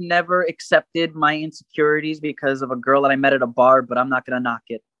have never accepted my insecurities because of a girl that I met at a bar, but I'm not going to knock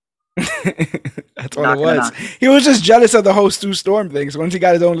it. That's what it was. He was just jealous of the whole Stu Storm thing. So once he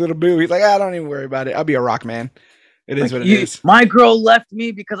got his own little boo, he's like, I don't even worry about it. I'll be a rock man. It is what it is. My girl left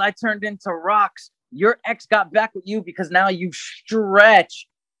me because I turned into rocks. Your ex got back with you because now you stretch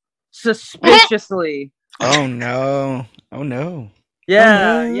suspiciously. Oh no.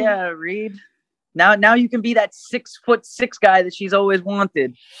 Yeah, Reed. Now you can be that 6'6" guy that she's always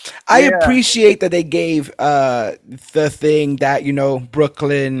wanted. I appreciate that they gave the Thing that,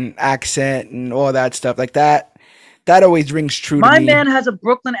 Brooklyn accent and all that stuff like that. That always rings true to me. My man has a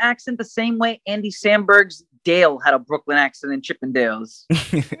Brooklyn accent the same way Andy Samberg's Dale had a Brooklyn accent in Chippendales.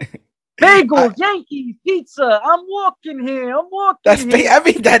 Bagels, Yankees, pizza. I'm walking here.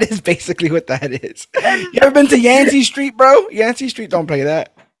 That is basically what that is. You ever been to Yancey Street, bro? Yancey Street don't play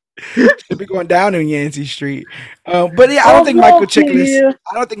that. Should be going down on Yancey Street. But yeah, I Oh, don't think Michael Chiklis.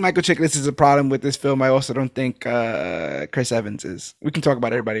 I don't think Michael Chiklis is a problem with this film. I also don't think Chris Evans is. We can talk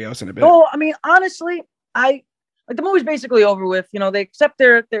about everybody else in a bit. No, I mean, honestly, I like the movie's basically over with. You know, they accept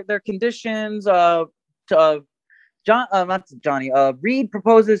their conditions. Not Johnny. Reed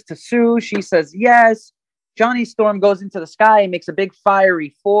proposes to Sue. She says yes. Johnny Storm goes into the sky and makes a big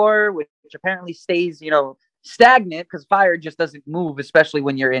fiery four, which apparently stays, stagnant because fire just doesn't move, especially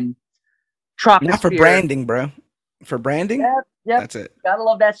when you're in troposphere. Not for branding, bro. For branding? Yep. That's it. Gotta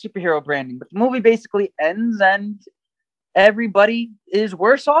love that superhero branding. But the movie basically ends and everybody is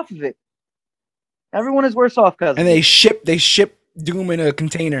worse off of it. Everyone is worse off because and they ship Doom in a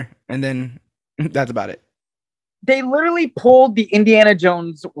container, and then that's about it. They literally pulled the Indiana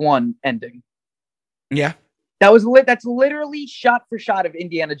Jones 1 ending. Yeah. That's literally shot for shot of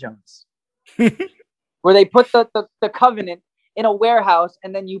Indiana Jones. Where they put the Covenant in a warehouse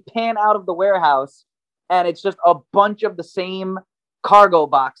and then you pan out of the warehouse and it's just a bunch of the same cargo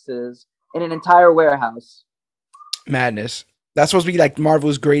boxes in an entire warehouse. Madness. That's supposed to be like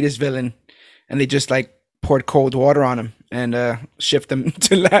Marvel's greatest villain, and they just like poured cold water on him and shift him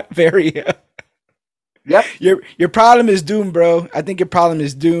to Latveria. Yep. Your problem is Doom, bro. I think your problem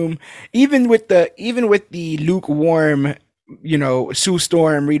is Doom. Even with the lukewarm, Sue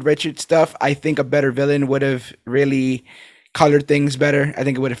Storm, Reed Richards stuff, I think a better villain would have really colored things better. I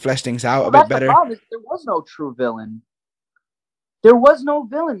think it would have fleshed things out a bit better. The problem is there was no true villain. There was no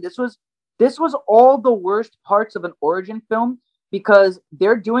villain. This was all the worst parts of an origin film because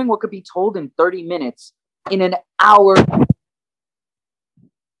they're doing what could be told in 30 minutes in an hour.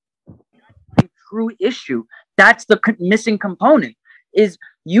 True issue. That's the missing component. Is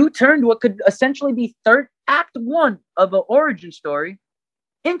you turned what could essentially be act 1 of an origin story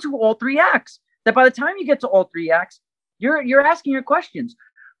into all 3 acts. That by the time you get to all 3 acts, you're asking your questions.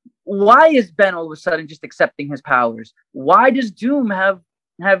 Why is Ben all of a sudden just accepting his powers? Why does Doom have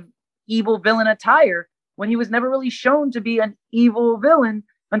evil villain attire when he was never really shown to be an evil villain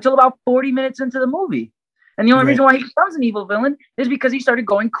until about 40 minutes into the movie? And the only reason why he becomes an evil villain is because he started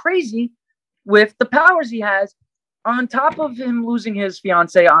going crazy with the powers he has, on top of him losing his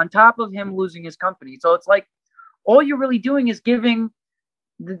fiance, on top of him losing his company. So it's like all you're really doing is giving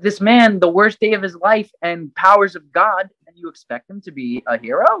this man the worst day of his life and powers of God, and you expect him to be a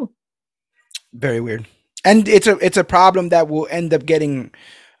hero? Very weird. And it's a problem that will end up getting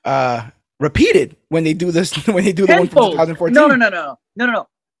repeated when they do this, when they do the one from 2014. No.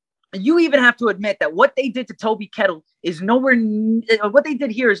 You even have to admit that what they did to Toby Kebbell is what they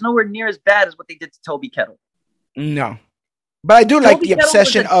did here is nowhere near as bad as what they did to Toby Kebbell. No, but I do like the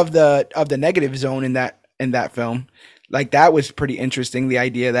obsession of the negative zone in that film. Like that was pretty interesting. The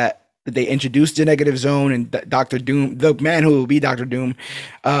idea that they introduced the negative zone and Dr. Doom, the man who will be Dr. Doom,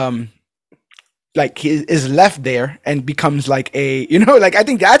 like he is left there and becomes like I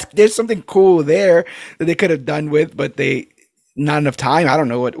think there's something cool there that they could have done with, but not enough time. I don't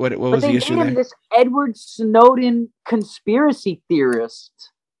know what was the issue there. This Edward Snowden conspiracy theorist.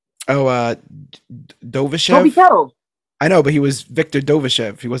 Oh, Dovashev? Toby Kebbell. I know, but he was Victor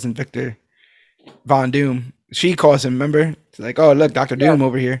Dovashev. He wasn't Victor Von Doom. She calls him, remember? It's like, oh, look, Dr. Doom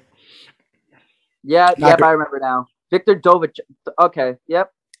over here. Yeah, I remember now. Victor Dovashev. Okay,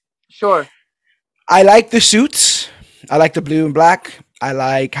 yep. Sure. I like the suits. I like the blue and black. I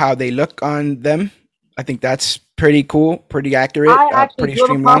like how they look on them. I think that's pretty cool, pretty accurate, pretty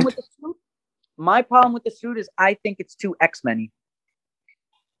streamlined. My problem with the suit is I think it's too X-Men-y.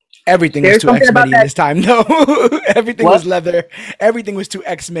 Everything was too X-Men-y this time. No, everything was leather. Everything was too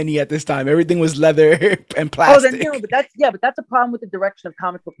X-Men-y at this time. Everything was leather and plastic. But that's a problem with the direction of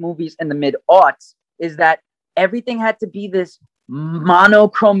comic book movies in the mid-aughts, is that everything had to be this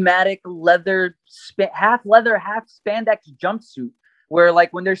monochromatic leather, half leather, half spandex jumpsuit, where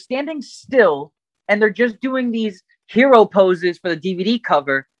like when they're standing still and they're just doing these hero poses for the DVD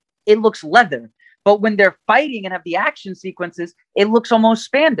cover, it looks leather. But when they're fighting and have the action sequences, it looks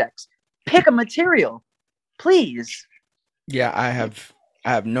almost spandex. Pick a material, please. Yeah, I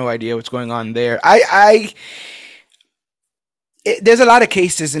have no idea what's going on there. There's a lot of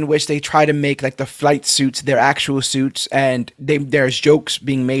cases in which they try to make like the flight suits their actual suits, and there's jokes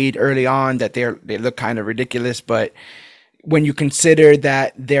being made early on that they look kind of ridiculous. But when you consider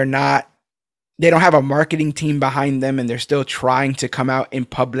that they don't have a marketing team behind them, and they're still trying to come out in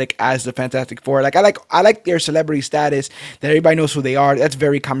public as the Fantastic Four. Like I like their celebrity status, that everybody knows who they are. That's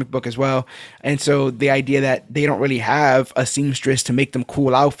very comic book as well. And so the idea that they don't really have a seamstress to make them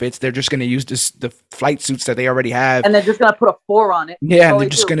cool outfits, they're just going to use the flight suits that they already have, and they're just going to put a 4 on it. Yeah, and they're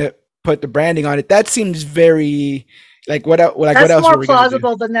just going to put the branding on it. That seems very Like what? Like That's what else more were we gonna do?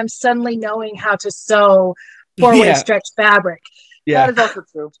 plausible than them suddenly knowing how to sew four-way Yeah, stretch fabric. yeah. That is also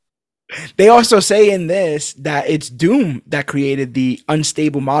true. They also say in this that it's Doom that created the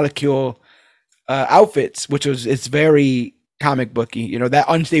unstable molecule outfits, which was it's very comic booky. You know that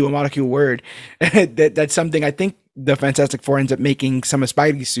unstable molecule word. That's something I think the Fantastic Four ends up making some of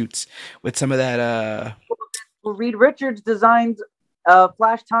Spidey suits with some of that. Well, Reed Richards designed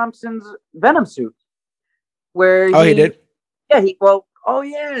Flash Thompson's Venom suit, where He did. Yeah,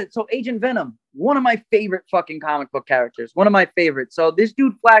 so Agent Venom, one of my favorite fucking comic book characters, one of my favorites. So this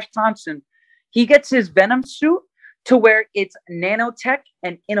dude Flash Thompson, he gets his Venom suit to where it's nanotech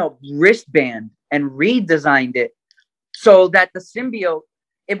and in a wristband, and Reed designed it so that the symbiote,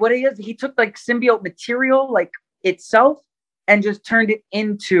 what he is, he took like symbiote material like itself and just turned it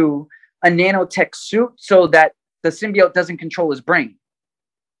into a nanotech suit so that the symbiote doesn't control his brain.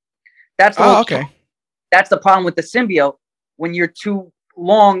 That's okay. That's the problem with the symbiote. When you're too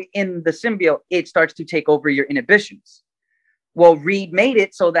long in the symbiote, it starts to take over your inhibitions. Well, Reed made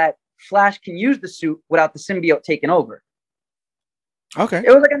it so that Flash can use the suit without the symbiote taking over. Okay.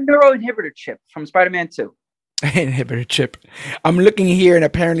 It was like a neuroinhibitor chip from Spider-Man 2. Inhibitor chip. I'm looking here, and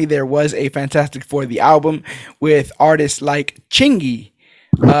apparently there was a Fantastic Four the album with artists like Chingy,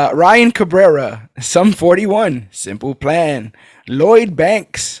 Ryan Cabrera, Sum 41, Simple Plan, Lloyd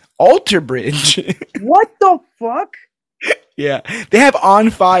Banks, Alter Bridge. What the fuck? Yeah, they have On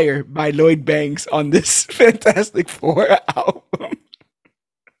Fire by Lloyd Banks on this Fantastic Four album.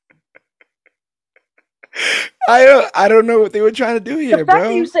 I don't know what they were trying to do here, The fact bro.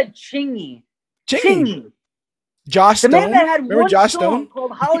 that you said Chingy. Josh The Stone. man that had Remember one Josh song Stone?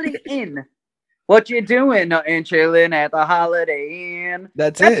 called Holiday Inn. What you doing? Nothing, chilling at the Holiday Inn.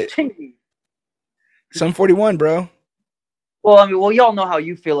 That's it. Chingy. Sum 41, bro. Well, I mean, y'all know how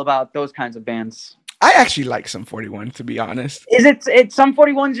you feel about those kinds of bands. I actually like Sum 41, to be honest. Is it Sum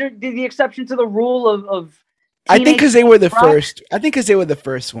 41's the exception to the rule of I think because they were the rock? first. I think because they were the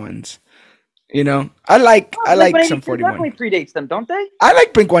first ones. You know, I like Sum 41. Definitely predates them, don't they? I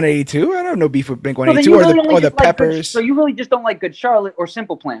like Blink 182. I don't have no beef with Blink So then 182 you or really the only or the just like Peppers. so you really just don't like Good Charlotte or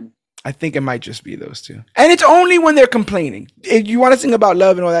Simple Plan. I think it might just be those two. And it's only when they're complaining. If you want to sing about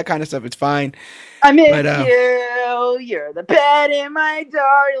love and all that kind of stuff, it's fine. I miss you. You're the pet in my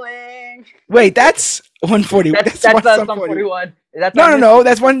darling. Wait, that's 141. That's Sum Sum 41. No.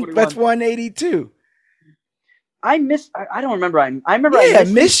 That's 182. I don't remember. I remember. Yeah,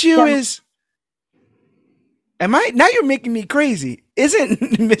 Miss You is. Am I now? You're making me crazy.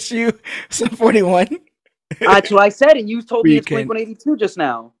 Isn't Miss You Sum 41? That's what I said, and you told me it's Blink 182 just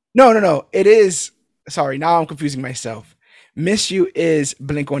now. No. It is. Sorry, now I'm confusing myself. Miss You is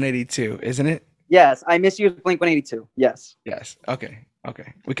Blink 182, isn't it? Yes, I Miss You is Blink 182. Yes. Yes. Okay.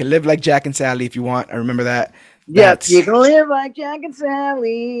 We can live like Jack and Sally if you want. I remember that. Yes, you can live like Jack and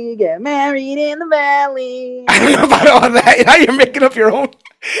Sally, get married in the valley. I don't know about all that. Now you're making up your own.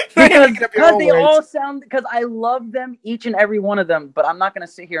 Because they all sound. Because I love them, each and every one of them. But I'm not gonna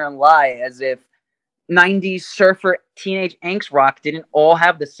sit here and lie as if 90s surfer teenage angst rock didn't all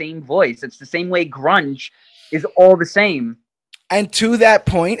have the same voice. It's the same way grunge is all the same. And to that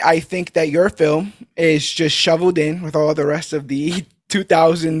point, I think that your film is just shoveled in with all the rest of the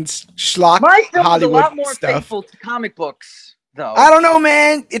 2000s schlock My film Hollywood is a lot more stuff. faithful to comic books, though. I don't know,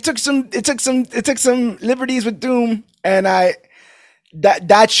 man. It took some liberties with Doom, and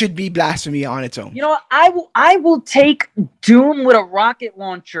that should be blasphemy on its own. You know what? I will take Doom with a rocket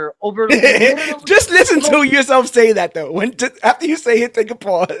launcher over. Just listen to yourself say that though. After you say it, take a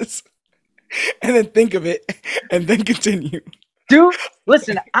pause, and then think of it, and then continue. Dude,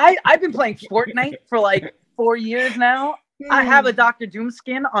 listen, I've been playing Fortnite for like 4 years now. I have a Doctor Doom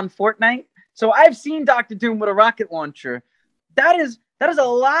skin on Fortnite, so I've seen Doctor Doom with a rocket launcher. That is a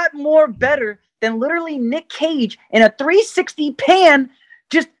lot more better than literally Nick Cage in a 360 pan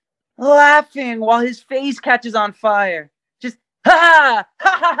just laughing while his face catches on fire. Just ha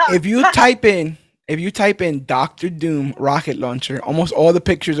ha ha ha. If you type in Doctor Doom rocket launcher, almost all the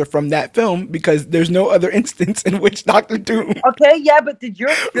pictures are from that film because there's no other instance in which Doctor Doom Okay, yeah, but did your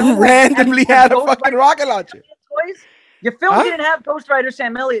film randomly had a fucking rocket launcher? toys? Your film didn't have Ghost Rider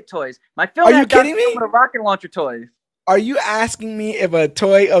Sam Elliott toys. My film Are you had kidding Dr. me? Doom with a rocket launcher toys. Are you asking me if a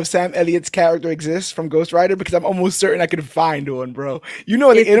toy of Sam Elliott's character exists from Ghost Rider? Because I'm almost certain I could find one, bro. You know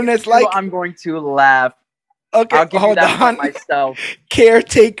what the internet's like? I'm going to laugh. Okay, I'll give hold you that on. one myself.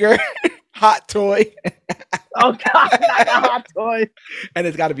 Caretaker, hot toy, Oh God, not a hot toy. and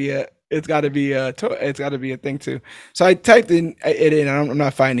it's got to be a toy. It's got to be a thing too. So I typed it in. I'm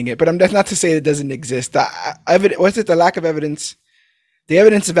not finding it, but that's not to say it doesn't exist. What's it? The lack of evidence, the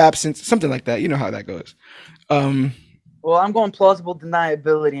evidence of absence, something like that. You know how that goes. Well, I'm going plausible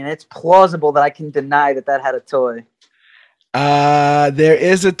deniability, and it's plausible that I can deny that had a toy. There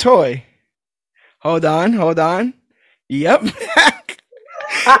is a toy. Hold on. Yep.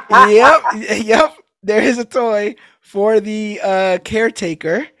 Yep. There is a toy for the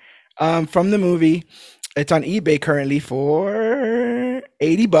caretaker from the movie. It's on eBay currently for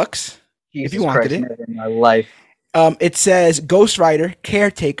 $80 if you wanted it. In my life. It says Ghost Rider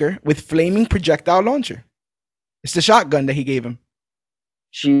caretaker with flaming projectile launcher. It's the shotgun that he gave him.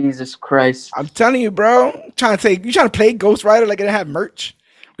 Jesus Christ. I'm telling you, bro. You trying to play Ghost Rider like it didn't have merch?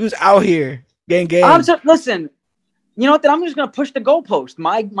 We was out here. Gang. Listen, you know what? Then I'm just gonna push the goalpost.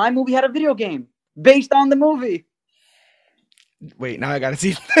 My movie had a video game based on the movie. Wait, now I gotta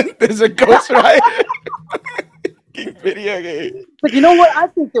see if there's a Ghost Rider video game. But you know what? I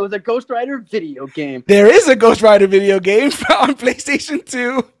think there was a Ghost Rider video game. There is a Ghost Rider video game on PlayStation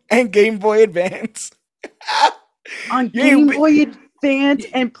 2 and Game Boy Advance. On Game Boy Advance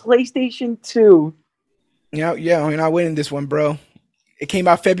and PlayStation 2. Yeah, you're not winning this one, bro. It came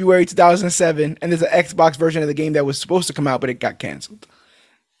out February 2007, and there's an Xbox version of the game that was supposed to come out, but it got canceled.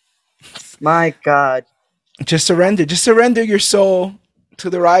 My God. Just surrender your soul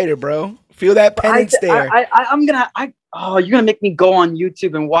to the writer, bro. Feel that penance there. You're gonna make me go on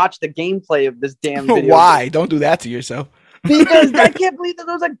YouTube and watch the gameplay of this damn video. Why? Don't do that to yourself. Because I can't believe that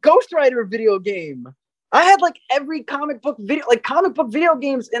there was a Ghost Rider video game. I had like every comic book video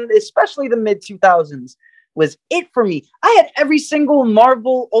games, and especially the mid 2000s was it for me. I had every single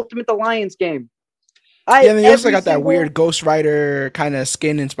Marvel Ultimate Alliance game. And then you also got that weird Ghost Rider kind of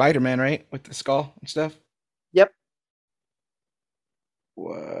skin in Spider-Man, right? With the skull and stuff. Yep.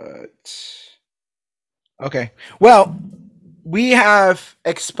 What? Okay. Well, we have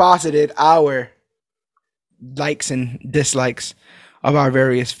exposited our likes and dislikes of our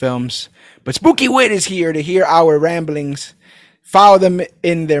various films, but Spooky Wit is here to hear our ramblings, follow them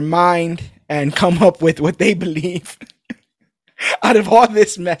in their mind, and come up with what they believe. Out of all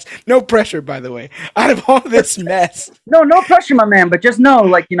this mess, no pressure, by the way. Out of all this mess, no pressure, my man. But just know,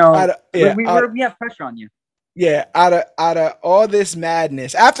 we have pressure on you. Yeah, out of all this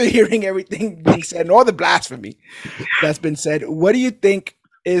madness, after hearing everything being said and all the blasphemy that's been said, what do you think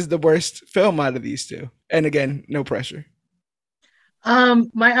is the worst film out of these two? And again, no pressure.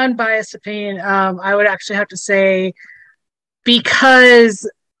 My unbiased opinion, I would actually have to say because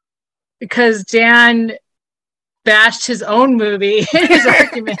Dan bashed his own movie in his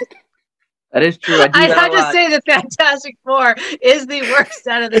argument. That is true. I had to say that Fantastic Four is the worst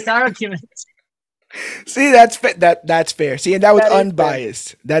out of this argument. See, that's fair. See, and that was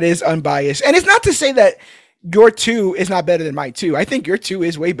unbiased. That is unbiased. And it's not to say that your 2 is not better than my 2. I think your 2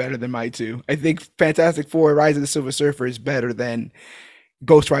 is way better than my 2. I think Fantastic Four, Rise of the Silver Surfer is better than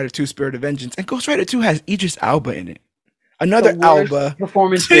Ghost Rider 2, Spirit of Vengeance. And Ghost Rider 2 has Idris Elba in it. Another Elba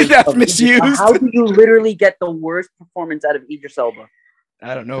performance that's misused. How do you literally get the worst performance out of Idris Elba?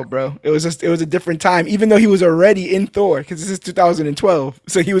 I don't know, bro. It was a different time, even though he was already in Thor, because this is 2012.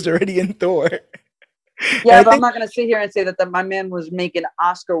 So he was already in Thor. Yeah, but I'm not going to sit here and say that my man was making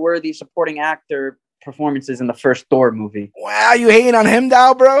Oscar-worthy supporting actor performances in the first Thor movie. Wow, you hating on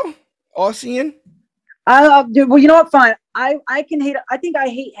Hemdall, bro? All seeing? Well, you know what? Fine. I can hate. I think I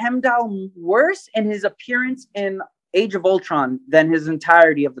hate Hemdall worse in his appearance in Age of Ultron than his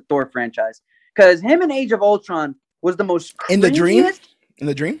entirety of the Thor franchise. Because him in Age of Ultron was the most in the dream.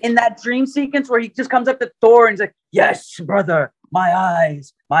 In that dream sequence where he just comes up to Thor and he's like, "Yes, brother, my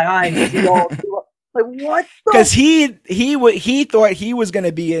eyes." See all. Like what? Because he thought he was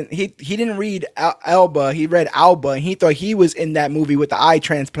gonna be in. He didn't read Elba. He read Alba, and he thought he was in that movie with the eye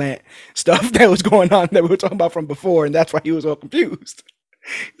transplant stuff that was going on that we were talking about from before, and that's why he was all confused.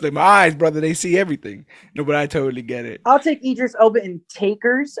 He's like, my eyes, brother, they see everything. No, but I totally get it. I'll take Idris Elba in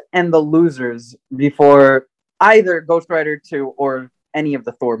Takers and The Losers before either Ghost Rider 2 or any of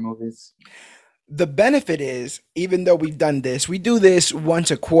the Thor movies. The benefit is, even though we've done this, we do this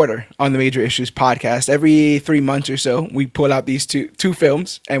once a quarter on the Major Issues podcast. Every 3 months or so, we pull out these two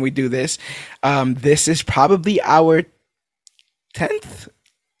films and we do this. This is probably our 10th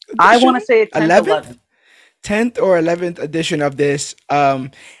edition? I want to say it's 11th. 10th or 11th edition of this. Well,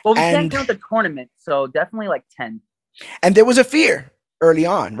 we can't count the tournament, so definitely like 10. And there was a fear early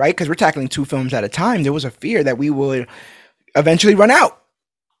on, right? Because we're tackling 2 films at a time. There was a fear that we would eventually run out.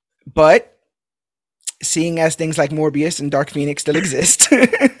 But seeing as things like Morbius and Dark Phoenix still exist.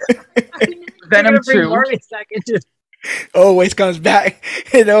 Venom 2. Always comes back.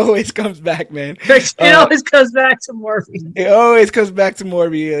 It always comes back, man. It always comes back to Morpheus. It always comes back to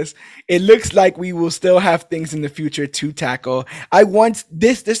Morbius. It looks like we will still have things in the future to tackle. I want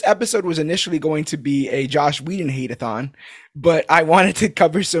this episode was initially going to be a Josh Whedon hate-a-thon, but I wanted to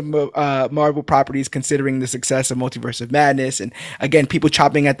cover some Marvel properties considering the success of Multiverse of Madness, and again, people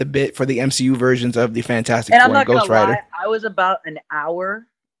chopping at the bit for the MCU versions of the Fantastic Four and Ghost Rider. I was about an hour,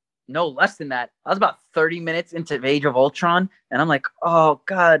 no less than that. I was about 30 minutes into Age of Ultron, and I'm like, oh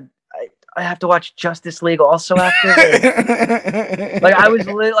god, I have to watch Justice League also after this. Like I was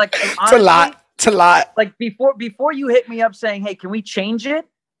like, honestly, it's a lot. Like before you hit me up saying, hey, can we change it?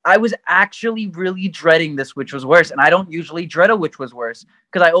 I was actually really dreading this, which was worse. And I don't usually dread a which was worse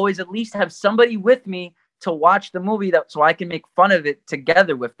because I always at least have somebody with me to watch the movie so I can make fun of it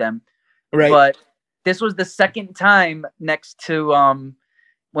together with them. Right. But this was the second time next to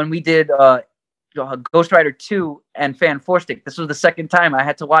when we did Ghost Rider 2 and Fan Four Stick. This was the second time I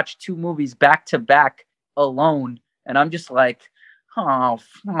had to watch two movies back to back alone, and I'm just like, oh,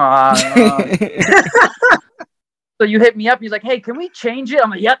 so you hit me up. He's like, hey, can we change it?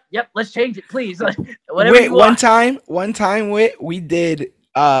 I'm like, yep, let's change it, please. Whatever. Wait, one time, we did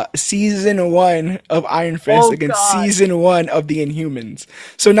season 1 of Iron Fist against season 1 of the Inhumans.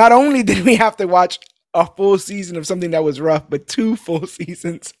 So not only did we have to watch a full season of something that was rough, but 2 full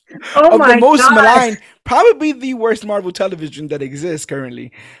seasons of the most maligned, probably the worst Marvel television that exists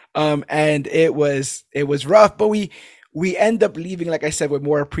currently. And it was rough, but we end up leaving, like I said, with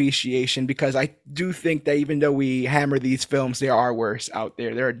more appreciation, because I do think that even though we hammer these films, there are worse out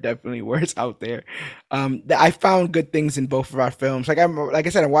there. There are definitely worse out there. I found good things in both of our films. Like I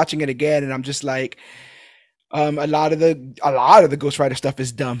said, I'm watching it again, and I'm just like, a lot of the Ghost Rider stuff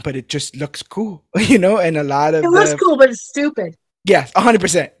is dumb, but it just looks cool, and a lot of it looks cool, but it's stupid. Yes,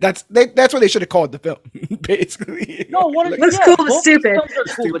 100%. That's what they should have called the film, basically. No, it looks cool but stupid.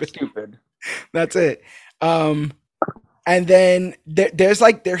 Stupid. That's it. And then there's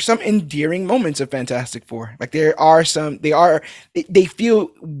some endearing moments of Fantastic Four. Like there are some, they feel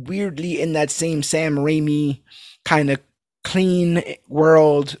weirdly in that same Sam Raimi kind of clean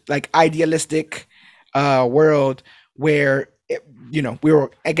world, like idealistic world where we were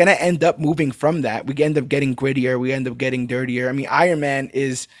gonna end up moving from that. We end up getting grittier. We end up getting dirtier. I mean, Iron Man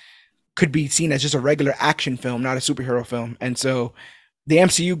could be seen as just a regular action film, not a superhero film. And so the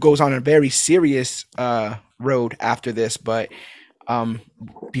MCU goes on a very serious road after this. But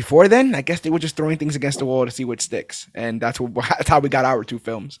before then, I guess they were just throwing things against the wall to see what sticks. And that's how we got our 2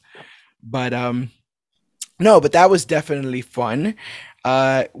 films. But but that was definitely fun.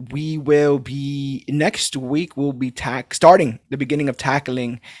 We will be next week. We'll be starting the beginning of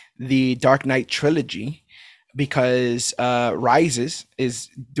tackling the Dark Knight trilogy, because Rises is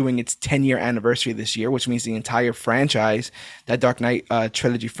doing its 10-year anniversary this year, which means the entire franchise, that Dark Knight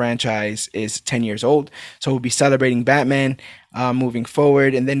trilogy franchise, is 10 years old. So we'll be celebrating Batman moving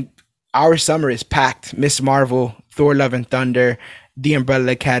forward, and then our summer is packed. Miss Marvel, Thor: Love and Thunder, The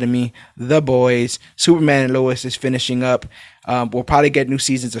Umbrella Academy, The Boys, Superman and Lois is finishing up. We'll probably get new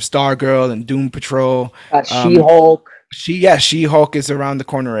seasons of Stargirl and Doom Patrol. She-Hulk. She-Hulk is around the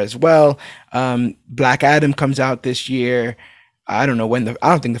corner as well. Black Adam comes out this year. I don't know when I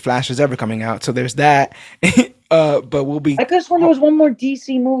don't think The Flash is ever coming out. So there's that. But we'll be. I guess when there was one more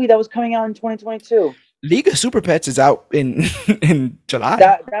DC movie that was coming out in 2022. League of Super Pets is out in July.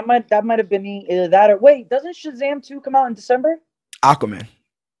 That might have been either that or wait. Doesn't Shazam 2 come out in December? Aquaman.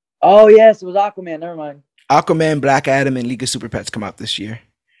 Oh yes, it was Aquaman. Never mind. Aquaman, Black Adam, and League of Super Pets come out this year.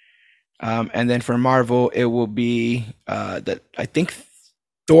 And then for Marvel, it will be I think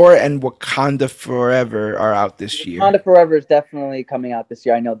Thor and Wakanda Forever are out this year. Wakanda Forever is definitely coming out this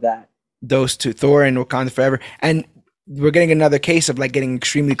year. I know that. Those two, Thor and Wakanda Forever. And we're getting another case of like getting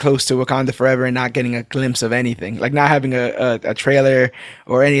extremely close to Wakanda Forever and not getting a glimpse of anything, like not having a trailer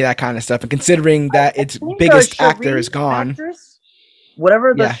or any of that kind of stuff. And considering that its biggest actor is gone.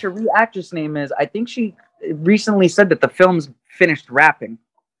 Whatever the Cherie actress name is, I think she recently said that the film's finished wrapping.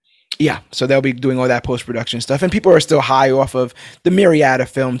 Yeah, so they'll be doing all that post-production stuff, and people are still high off of the myriad of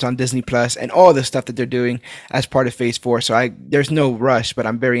films on Disney Plus and all the stuff that they're doing as part of Phase 4. So there's no rush, but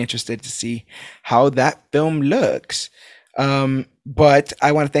I'm very interested to see how that film looks. But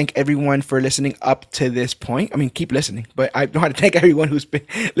I want to thank everyone for listening up to this point. I mean, keep listening, but I want to thank everyone who's been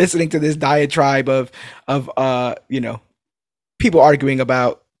listening to this diatribe of people arguing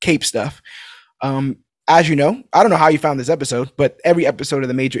about Cape stuff. As you know, I don't know how you found this episode, but every episode of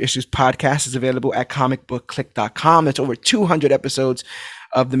the Major Issues podcast is available at comicbookclick.com. That's over 200 episodes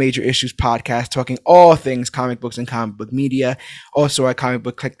of the Major Issues podcast, talking all things comic books and comic book media. Also at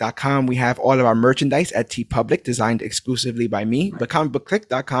comicbookclick.com, we have all of our merchandise at TeePublic, designed exclusively by me. But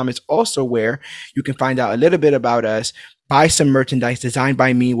comicbookclick.com is also where you can find out a little bit about us, buy some merchandise designed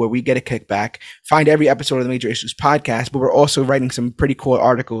by me where we get a kickback, find every episode of the Major Issues podcast, but we're also writing some pretty cool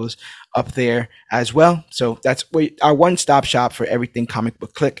articles up there as well. So that's our one-stop shop for everything Comic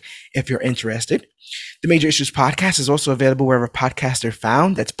Book Click if you're interested. The Major Issues podcast is also available wherever podcasts are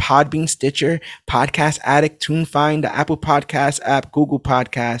found. That's Podbean, Stitcher, Podcast Addict, TuneFind, the Apple Podcasts app, Google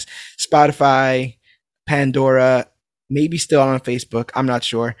Podcasts, Spotify, Pandora, maybe still on Facebook. I'm not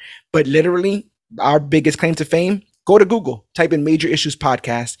sure. But literally, our biggest claim to fame, go to Google, type in Major Issues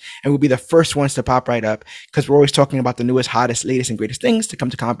Podcast, and we'll be the first ones to pop right up because we're always talking about the newest, hottest, latest, and greatest things to come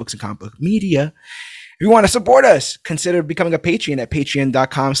to comic books and comic book media. If you want to support us, consider becoming a Patreon at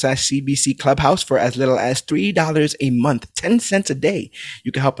patreon.com/CBC Clubhouse for as little as $3 a month, 10 cents a day.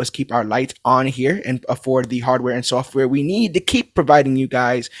 You can help us keep our lights on here and afford the hardware and software we need to keep providing you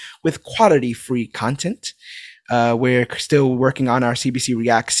guys with quality free content. We're still working on our CBC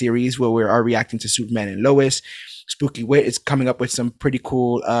React series where we are reacting to Superman and Lois. Spooky Wit is coming up with some pretty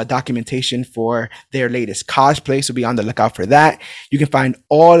cool documentation for their latest cosplay, so be on the lookout for that. You can find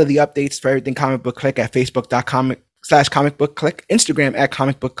all of the updates for everything Comic Book Click at facebook.com/Comic Book Click, Instagram at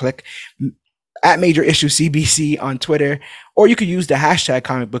Comic Book Click, at Major Issue CBC on Twitter, or you could use the hashtag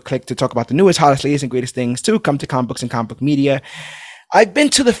Comic Book Click to talk about the newest, hottest, latest, and greatest things to come to comic books and comic book media. I've been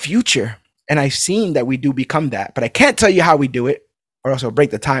to the future, and I've seen that we do become that, but I can't tell you how we do it, or else I'll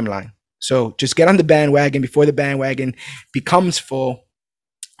break the timeline. So just get on the bandwagon before the bandwagon becomes full.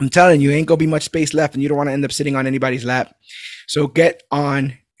 I'm telling you, ain't gonna be much space left, and you don't want to end up sitting on anybody's lap. So get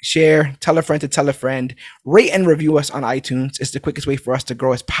on, share, tell a friend to tell a friend, rate and review us on iTunes. It's the quickest way for us to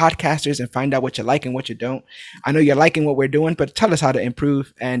grow as podcasters and find out what you like and what you don't. I know you're liking what we're doing, but tell us how to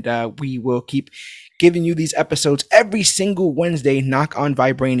improve, and we will keep giving you these episodes every single Wednesday. Knock on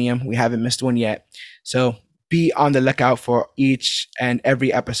Vibranium. We haven't missed one yet. So be on the lookout for each and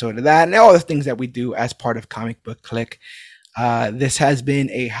every episode of that and all the things that we do as part of Comic Book Click. This has been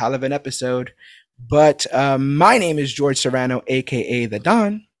a hell of an episode, but my name is George Serrano, aka The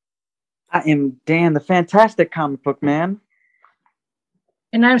Don. I am Dan, the fantastic comic book man.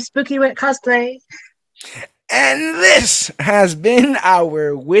 And I'm Spooky Wit Cosplay. And this has been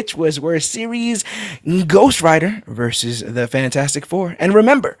our Which Was Worse series, Ghost Rider versus the Fantastic Four. And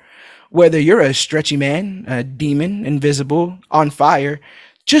remember, whether you're a stretchy man, a demon, invisible, on fire,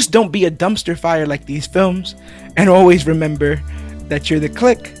 just don't be a dumpster fire like these films. And always remember that you're the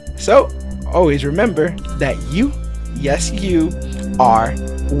Click. So always remember that you, yes, you are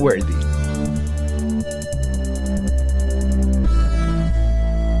worthy.